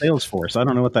 what is Salesforce? I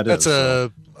don't know what that That's is.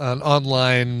 an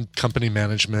online company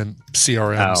management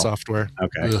CRM Oh, software.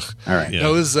 okay. Ugh. All right. Yeah.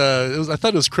 No, it was I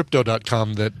thought it was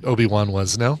crypto.com that Obi-Wan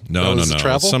was. No, No. That was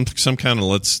Travel. Some kind of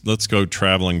let's go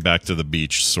traveling back to the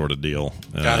beach sort of deal.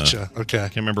 Gotcha. Okay.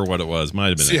 Can't remember what it was. Might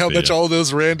have been. See how Expedia. much all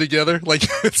those ran together? Like,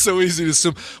 it's so easy to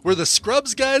assume. Were the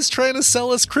Scrubs guys trying to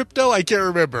sell us crypto? I can't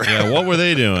remember. Yeah, what were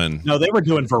they doing? No, they were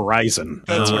doing Verizon.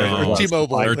 That's right. Oh. Or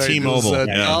T-Mobile. Or right? T-Mobile, It was,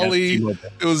 yeah. Dolly, T-Mobile.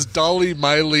 it was Dolly,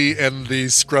 Miley, and the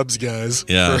Scrubs guys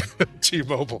Yeah. for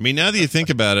T-Mobile. I mean, now that you think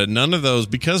about it, none of those,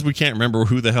 because we can't remember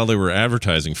who the hell they were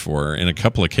advertising for in a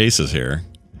couple of cases here,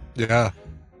 Yeah.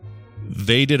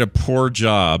 they did a poor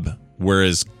job,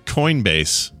 whereas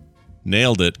Coinbase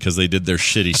nailed it because they did their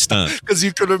shitty stunt. Because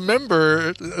you could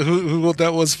remember who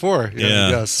that was for. Yeah.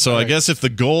 Yes. So I Right. guess if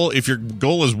your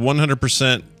goal is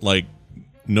 100% like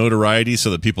notoriety so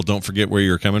that people don't forget where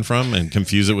you're coming from and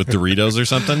confuse it with Doritos or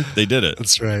something, they did it.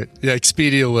 That's right. Yeah,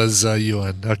 Expedia was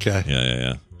UN. Okay.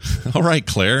 Yeah. All right,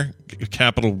 Claire.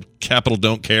 Capital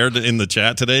don't care in the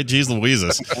chat today. Jeez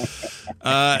Louises.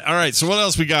 All right, so what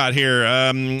else we got here?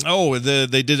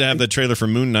 They did have the trailer for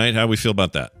Moon Knight. How do we feel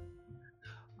about that?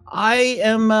 I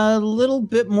am a little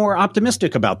bit more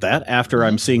optimistic about that after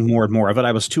I'm seeing more and more of it.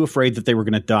 I was too afraid that they were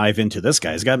going to dive into this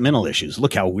guy's got mental issues.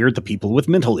 Look how weird the people with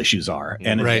mental issues are.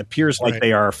 And it appears like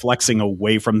they are flexing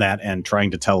away from that and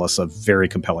trying to tell us a very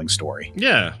compelling story.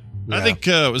 Yeah. I think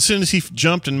as soon as he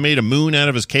jumped and made a moon out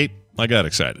of his cape, I got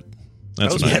excited.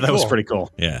 That was pretty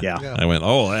cool. Yeah. I went,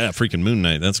 oh, yeah, freaking Moon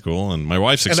Knight. That's cool. And my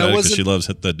wife's excited because she loves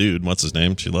the dude. What's his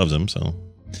name? She loves him. So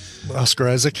Oscar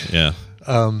Isaac. Yeah.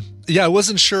 I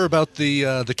wasn't sure about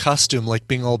the costume, like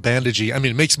being all bandagey. I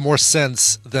mean, it makes more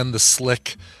sense than the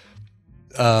slick.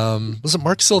 Was it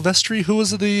Mark Silvestri? Who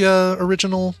was the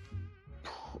original?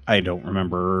 I don't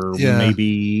remember.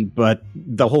 Maybe, but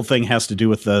the whole thing has to do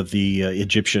with the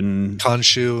Egyptian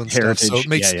Khonshu and heritage. Stuff.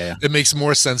 So it makes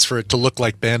more sense for it to look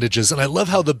like bandages. And I love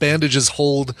how the bandages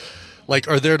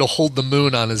are there to hold the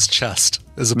moon on his chest,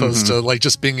 as opposed to like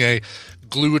just being a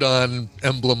glued on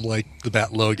emblem like the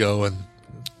Bat logo and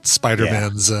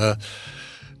Spider-Man's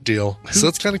deal. So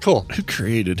it's kind of cool. Who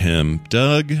created him?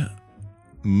 Doug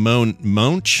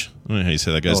Moench? I don't know how you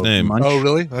say that guy's name. Munch? Oh,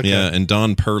 really? Okay. Yeah, and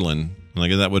Don Perlin.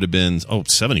 Like that would have been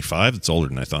 75. It's older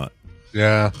than I thought.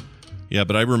 Yeah. Yeah,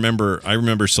 but I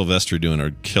remember Sylvester doing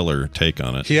a killer take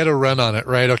on it. He had a run on it,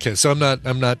 right? Okay, so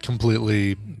I'm not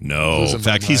completely. No, in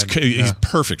fact, he's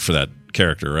perfect for that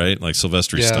character, right? Like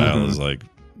Sylvester's style is like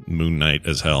Moon Knight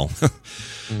as hell.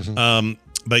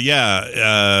 But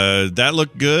that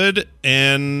looked good,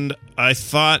 and I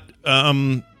thought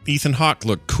Ethan Hawke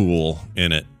looked cool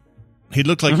in it. He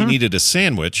looked like he needed a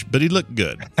sandwich, but he looked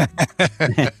good.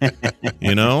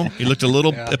 He looked a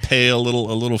little pale,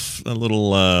 a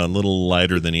little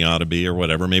lighter than he ought to be, or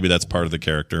whatever. Maybe that's part of the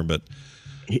character. But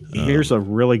here's a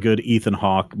really good Ethan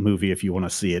Hawke movie if you want to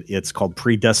see it. It's called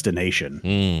Predestination,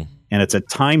 and it's a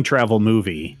time travel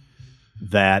movie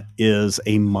that is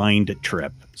a mind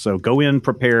trip. So go in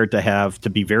prepared to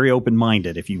be very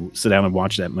open-minded if you sit down and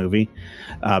watch that movie,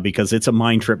 because it's a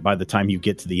mind trip by the time you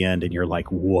get to the end and you're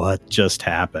like, what just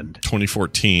happened?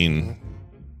 2014.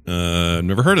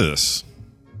 Never heard of this.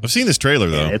 I've seen this trailer,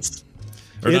 though. It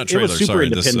was super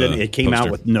independent. It came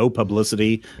out with no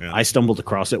publicity. Yeah. I stumbled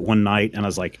across it one night and I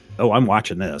was like, oh, I'm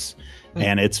watching this.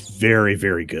 And it's very,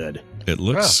 very good. It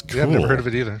looks cool. Yeah, I've never heard of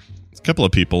it either. A couple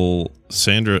of people.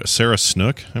 Sarah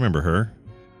Snook. I remember her.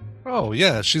 Oh,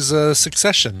 yeah. She's a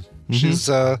Succession. She's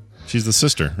the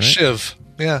sister, right? Shiv.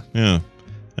 Yeah. Yeah.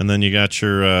 And then you got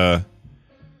your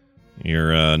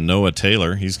Noah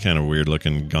Taylor. He's kind of weird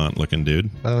looking, gaunt looking dude.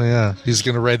 Oh, yeah. He's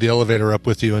going to ride the elevator up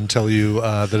with you and tell you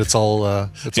that it's all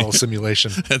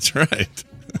simulation. That's right.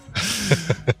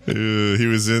 He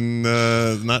was in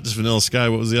not just Vanilla Sky.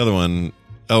 What was the other one?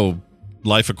 Oh,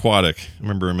 Life Aquatic. I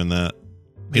remember him in that.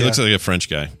 He looks like a French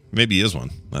guy. Maybe he is one.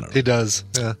 I don't know. He does.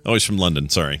 Yeah. Oh, he's from London.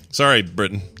 Sorry,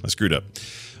 Britain. I screwed up.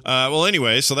 Well,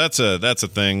 anyway, so that's a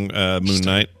thing. Moon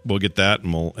Knight. We'll get that,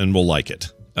 and we'll like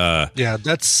it.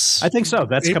 That's. I think so.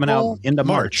 That's April, coming out into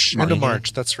March. Into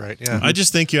March. That's right. Yeah. I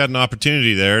just think you had an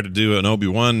opportunity there to do an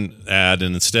Obi-Wan ad,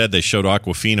 and instead they showed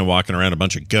Awkwafina walking around a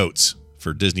bunch of goats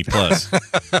for Disney Plus,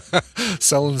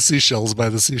 selling seashells by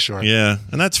the seashore. Yeah,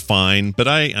 and that's fine. But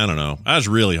I don't know. I was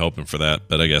really hoping for that,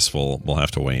 but I guess we'll have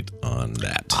to wait on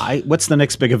that. What's the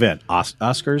next big event?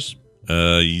 Oscars?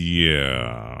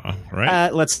 Yeah.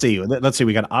 Right. Let's see.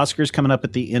 We got Oscars coming up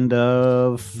at the end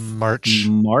of March.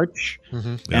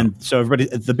 Mm-hmm. And so everybody,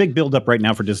 the big buildup right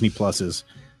now for Disney Plus is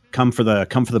come for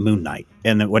the Moon Knight.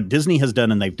 And what Disney has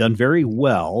done, and they've done very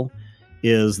well,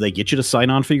 is they get you to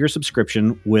sign on for your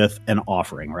subscription with an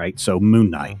offering, right? So Moon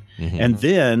Knight. And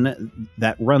then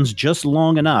that runs just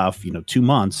long enough, 2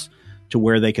 months, to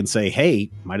where they can say, hey,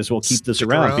 might as well keep this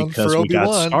around because we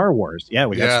got Star Wars. Yeah,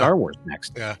 we got Star Wars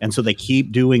next. Yeah. And so they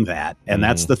keep doing that. And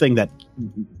that's the thing that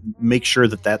makes sure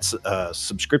that that's a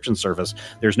subscription service.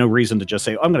 There's no reason to just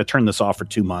say, I'm going to turn this off for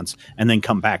 2 months and then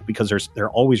come back, because they're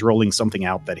always rolling something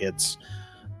out that hits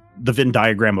the Venn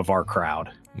diagram of our crowd.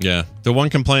 Yeah. The one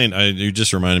complaint, you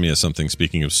just reminded me of something,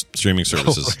 speaking of streaming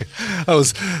services. And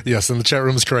the chat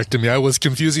room is correcting me. I was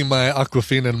confusing my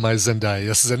Awkwafina and my Zendaya.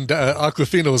 Yes,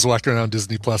 Awkwafina was walking around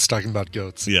Disney Plus talking about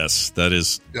goats. Yes, that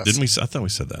is. Yes. Didn't we? I thought we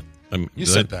said that. You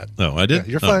said that. No, I did?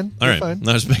 Yeah, you're fine. All you're right. Fine.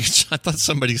 I was making sure. I thought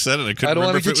somebody said it. I couldn't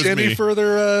remember if it was me. I don't want to get you any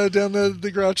further down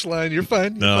the grouch line. You're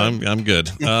fine. I'm good.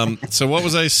 So what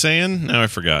was I saying? Now I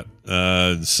forgot.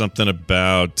 Something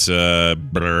about so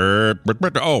I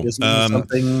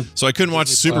couldn't watch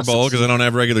the Super Bowl because I don't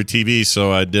have regular TV,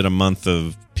 so I did a month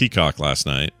of Peacock last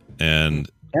night, and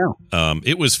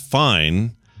it was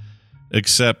fine,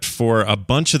 except for a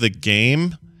bunch of the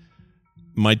game.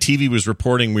 My TV was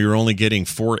reporting we were only getting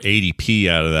 480p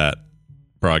out of that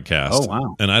broadcast. Oh,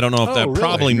 wow. And I don't know if that really?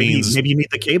 probably means maybe you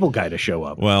need the cable guy to show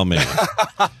up. well, maybe.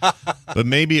 But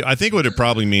maybe I think what it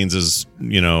probably means is,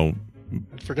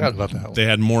 Forgot about that one. they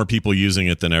had more people using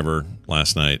it than ever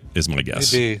last night is my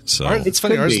guess. Maybe. So It's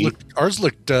funny. Could be. Ours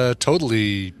looked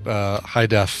totally high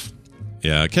def.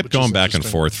 yeah, it kept Which is going back and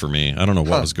interesting. forth for me. I don't know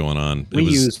what was going on. We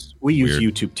use weird.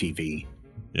 YouTube TV.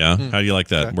 Yeah. How do you like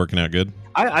that? Okay. Working out good?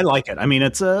 I like it. I mean,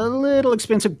 it's a little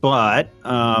expensive, but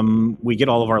we get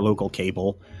all of our local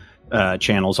cable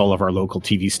channels, all of our local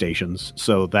TV stations,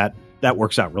 so that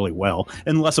works out really well.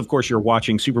 Unless, of course, you're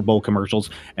watching Super Bowl commercials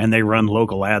and they run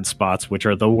local ad spots, which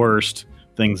are the worst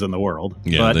things in the world.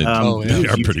 Yeah, but, they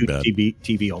are use pretty YouTube bad.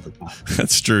 TV all the time.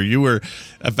 That's true. In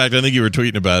fact, I think you were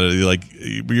tweeting about it.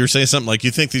 You were saying something like,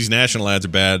 you think these national ads are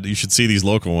bad. You should see these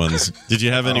local ones. Did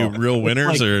you have any real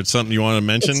winners or something you want to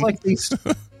mention? It's like these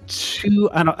two.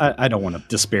 I don't want to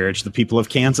disparage the people of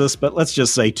Kansas, but let's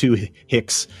just say two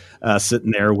hicks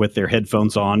sitting there with their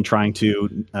headphones on, trying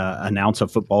to announce a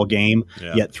football game,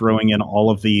 yet throwing in all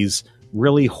of these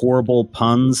really horrible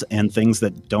puns and things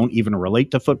that don't even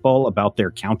relate to football about their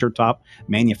countertop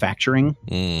manufacturing.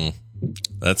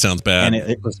 That sounds bad.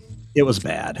 And it was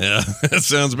bad. Yeah, that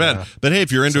sounds bad. Yeah. But hey,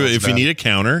 if you're into it, if you need a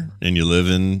counter and you live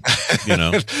in, that's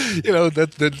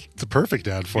the perfect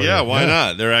ad for you. Yeah, why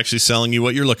not? They're actually selling you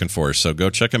what you're looking for. So go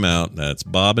check them out. That's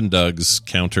Bob and Doug's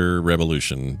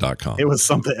CounterRevolution.com. It was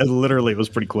something, it was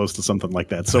pretty close to something like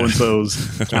that.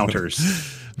 So-and-so's counters.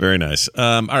 Very nice.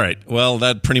 All right. Well,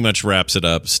 that pretty much wraps it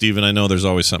up. Steven, I know there's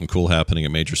always something cool happening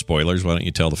at Major Spoilers. Why don't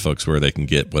you tell the folks where they can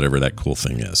get whatever that cool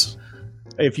thing is?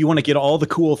 If you want to get all the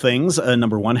cool things,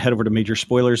 number one, head over to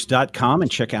majorspoilers.com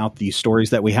and check out the stories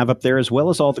that we have up there, as well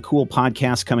as all the cool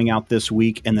podcasts coming out this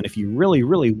week. And then if you really,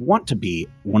 really want to be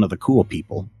one of the cool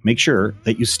people, make sure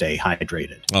that you stay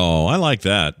hydrated. Oh, I like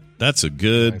that. That's a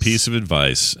good piece of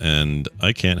advice. And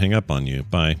I can't hang up on you.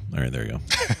 Bye. All right, there you go.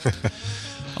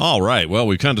 All right. Well,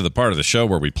 we've come to the part of the show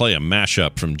where we play a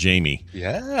mashup from Jamie.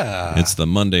 Yeah. It's the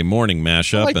Monday morning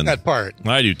mashup. I like that part.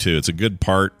 I do too. It's a good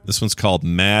part. This one's called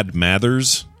Mad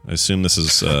Mathers. I assume this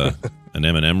is an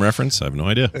Eminem reference. I have no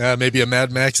idea. Maybe a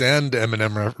Mad Max and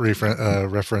Eminem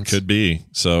reference. Could be.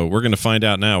 So we're going to find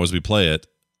out now as we play it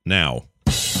now.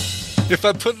 If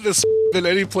I put this in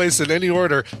any place in any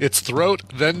order, it's throat,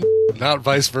 then not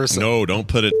vice versa. No, don't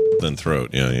put it then throat.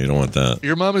 Yeah, you don't want that.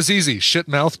 Your mom is easy. Shit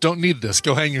mouth. Don't need this.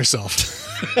 Go hang yourself.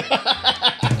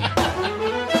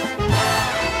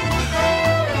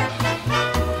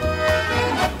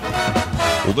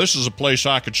 Well, this is a place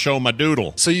I could show my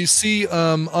doodle. So you see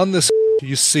on this,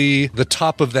 you see the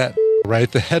top of that,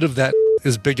 right? The head of that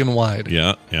is big and wide.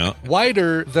 Yeah, yeah.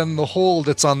 Wider than the hole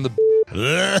that's on the...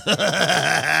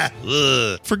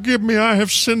 Forgive me, I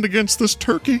have sinned against this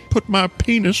turkey. Put my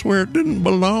penis where it didn't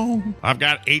belong. I've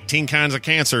got 18 kinds of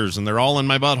cancers, and they're all in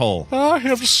my butthole. I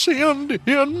have sinned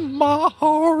in my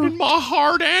heart. In my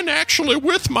heart, and actually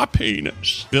with my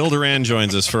penis. Bill Duran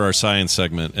joins us for our science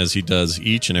segment, as he does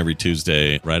each and every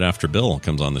Tuesday right after Bill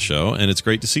comes on the show, and it's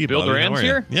great to see you, Bill Bobby. Duran's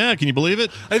here? Yeah, can you believe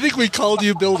it? I think we called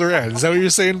you Bill Duran. Is that what you're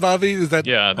saying, Bobby? Is that...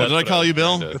 Yeah. Did I call you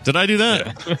Bill? Did I do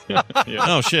that? Yeah.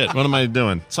 Oh, shit. What am I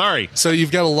doing? Sorry. So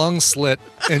you've got a long slit,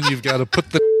 and you've got to put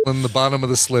the in the bottom of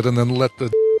the slit, and then let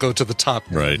the go to the top.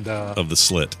 Right. And, of the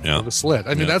slit. Yeah. of the slit.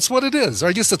 I mean, that's what it is. Or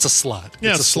I guess it's a slot.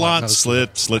 Yeah, it's a slot, not a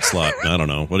slit, slot. I don't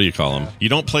know. What do you call them? You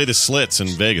don't play the slits in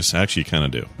Vegas. Actually, you kind of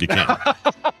do. You can't.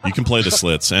 You can play the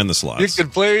slits and the slots. You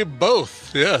can play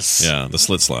both. Yes. Yeah, the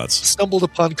slit slots. Stumbled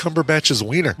upon Cumberbatch's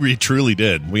wiener. We truly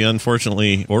did. We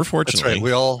unfortunately, or That's fortunately,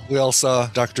 right. We all saw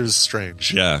Doctor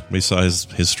Strange. yeah, we saw his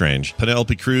Strange.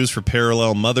 Penelope Cruz for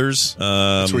Parallel Mothers.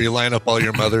 That's where you line up all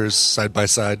your mothers side by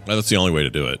side. That's the only way to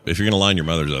do it. If you're going to line your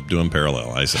mothers up, do them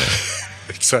parallel, I say.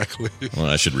 Exactly. Well,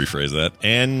 I should rephrase that.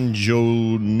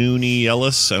 Anjanouni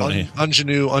Ellis. I don't know.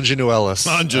 Anjanou Ellis.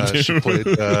 Anjanou. She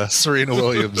played Serena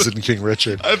Williams in King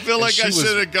Richard. I feel And like she I was-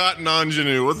 should have gotten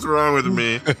ingenue. What's wrong with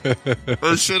me?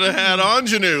 I should have had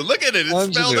ingenue. Look at it. It's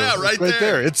spelled Ingenue. out It's right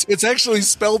there. It's actually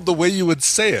spelled the way you would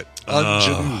say it.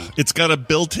 Ingenue. It's got a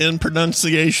built-in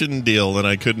pronunciation deal, and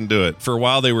I couldn't do it. For a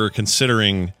while, they were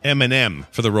considering Eminem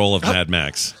for the role of Mad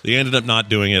Max. They ended up not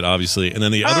doing it, obviously. And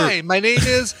then the other, Hi, my name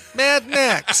is Mad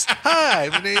Max. Hi,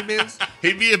 my name is...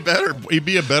 he'd be a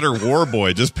better war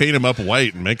boy. Just paint him up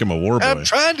white and make him a war boy. I'm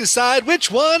trying to decide which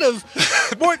one of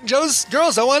Morton Joe's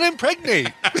girls I want to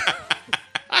impregnate.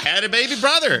 I had a baby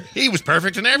brother. He was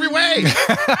perfect in every way.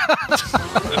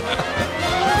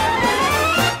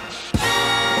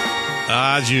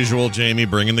 As usual, Jamie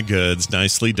bringing the goods.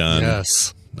 Nicely done.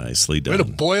 Yes. Nicely Way to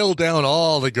done. boil down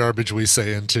all the garbage we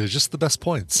say into just the best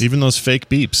points. Even those fake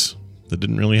beeps that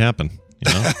didn't really happen.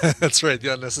 You know? That's right.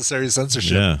 The unnecessary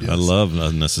censorship. Yeah, Yes. I love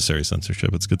unnecessary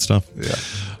censorship. It's good stuff. Yeah.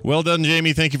 Well done,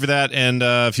 Jamie. Thank you for that. And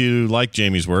if you like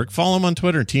Jamie's work, follow him on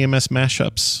Twitter, TMS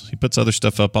Mashups. He puts other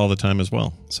stuff up all the time as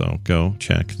well. So go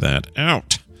check that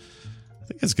out. I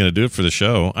think that's going to do it for the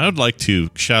show. I would like to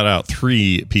shout out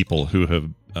 3 people who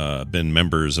have been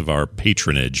members of our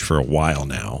patronage for a while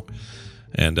now.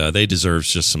 And they deserve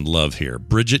just some love here.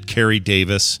 Bridget Carey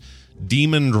Davis,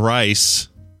 Demond Rice.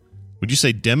 Would you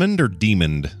say Demond or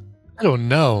Demond? I don't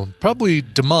know. Probably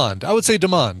Demond. I would say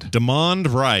Demond.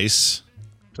 Demond Rice.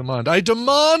 Demond. I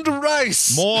demand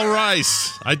rice. More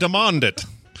rice. I demand it.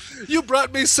 You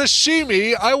brought me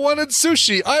sashimi. I wanted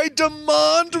sushi. I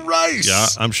demand rice. Yeah,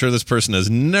 I'm sure this person has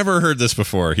never heard this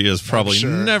before. He has probably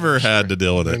never had to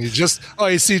deal with it. And he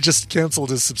just canceled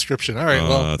his subscription. All right,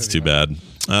 well. That's too bad.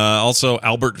 Also,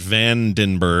 Albert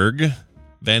Vandenberg.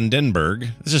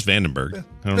 It's just Vandenberg.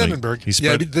 I don't know.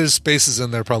 Vandenberg. There's spaces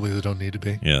in there probably that don't need to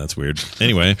be. Yeah, that's weird.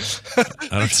 Anyway.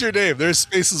 That's your name. There's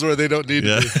spaces where they don't need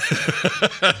to be.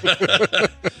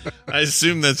 I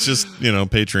assume that's just,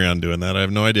 Patreon doing that. I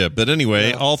have no idea. But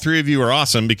anyway, all 3 of you are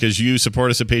awesome because you support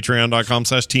us at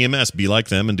patreon.com/TMS. Be like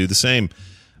them and do the same.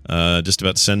 Just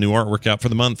about to send new artwork out for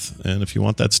the month. And if you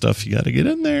want that stuff, you got to get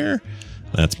in there.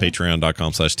 That's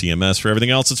patreon.com/TMS. For everything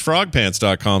else, it's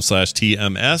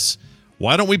frogpants.com/TMS.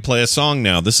 Why don't we play a song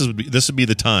now? This would be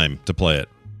the time to play it.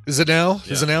 Is it now?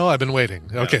 Yeah. Is it now? I've been waiting.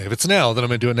 Yeah. Okay, if it's now, then I'm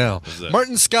going to do it now.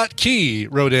 Martin Scott Key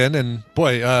wrote in, and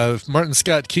boy, Martin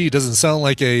Scott Key doesn't sound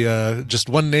like just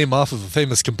one name off of a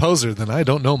famous composer, then I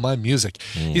don't know my music.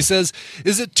 He says,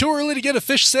 is it too early to get a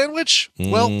fish sandwich?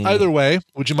 Well, either way,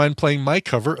 would you mind playing my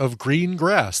cover of Green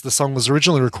Grass? The song was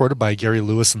originally recorded by Gary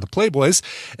Lewis and the Playboys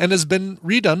and has been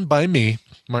redone by me,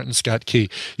 Martin Scott Key.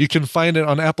 You can find it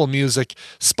on Apple Music,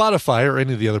 Spotify, or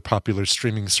any of the other popular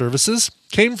streaming services.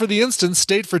 Came for the instance,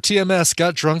 stayed for TMS,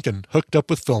 got drunk, and hooked up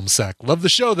with Film Sack. Love the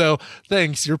show, though.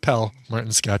 Thanks, your pal,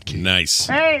 Martin Scott Key. Nice.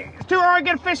 Hey, it's too early to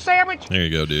get a fish sandwich. There you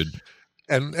go, dude.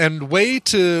 And way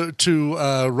to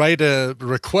write a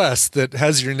request that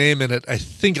has your name in it, I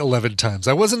think 11 times.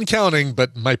 I wasn't counting,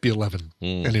 but might be 11.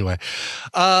 Anyway,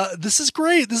 this is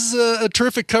great. This is a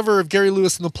terrific cover of Gary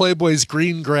Lewis and the Playboys'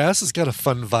 Green Grass. It's got a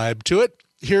fun vibe to it.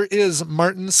 Here is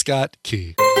Martin Scott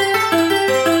Key.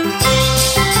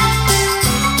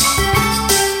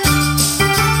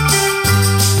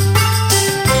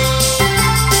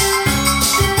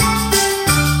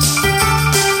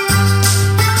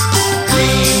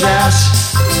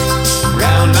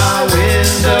 Round my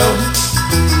window,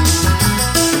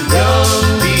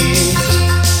 young leaves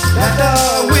at the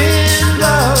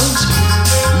windows.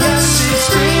 Yes, it's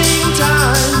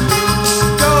springtime,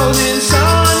 golden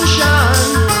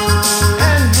sunshine,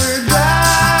 and we're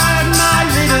glad, my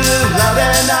little love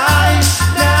and I,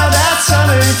 now that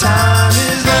summertime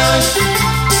is done.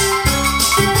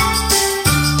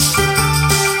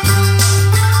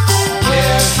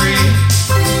 Carefree,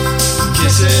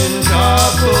 kissing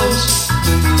couples,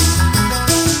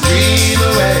 dream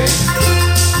away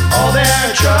all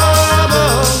their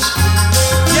troubles.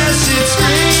 Yes, it's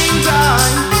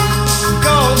springtime,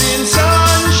 golden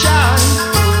sunshine,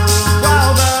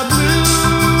 while the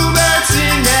bluebirds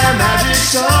sing their magic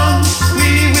song.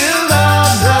 We will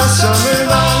love the summer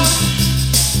long.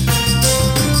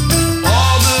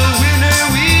 All the winter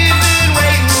we've been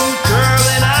waiting, girl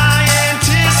and I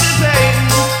anticipating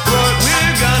what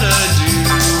we're gonna do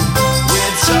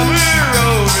with summer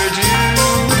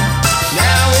overdue.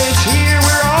 Now it's here,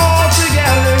 we're all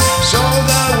together, so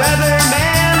the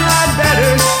weatherman had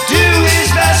better do his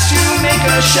best to make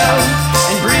a show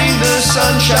and bring the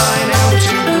sunshine out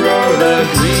to grow the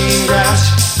green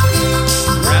grass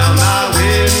round my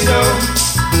window.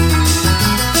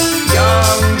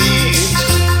 Young leaves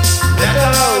that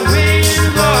the wind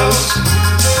blows.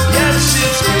 Yes,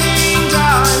 it's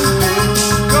springtime,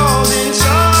 golden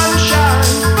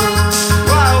sunshine,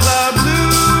 while the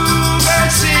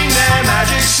bluebirds sing their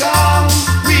magic song.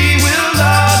 We will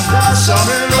love the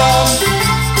summer long.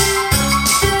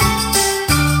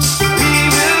 We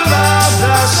will love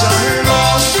the summer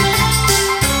long.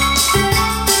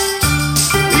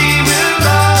 We will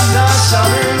love the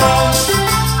summer long.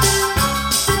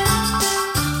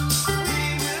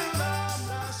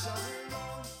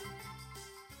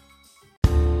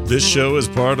 This show is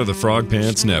part of the Frog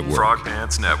Pants Network. Frog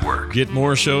Pants Network. Get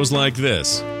more shows like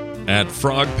this at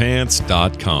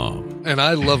frogpants.com. And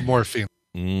I love morphine.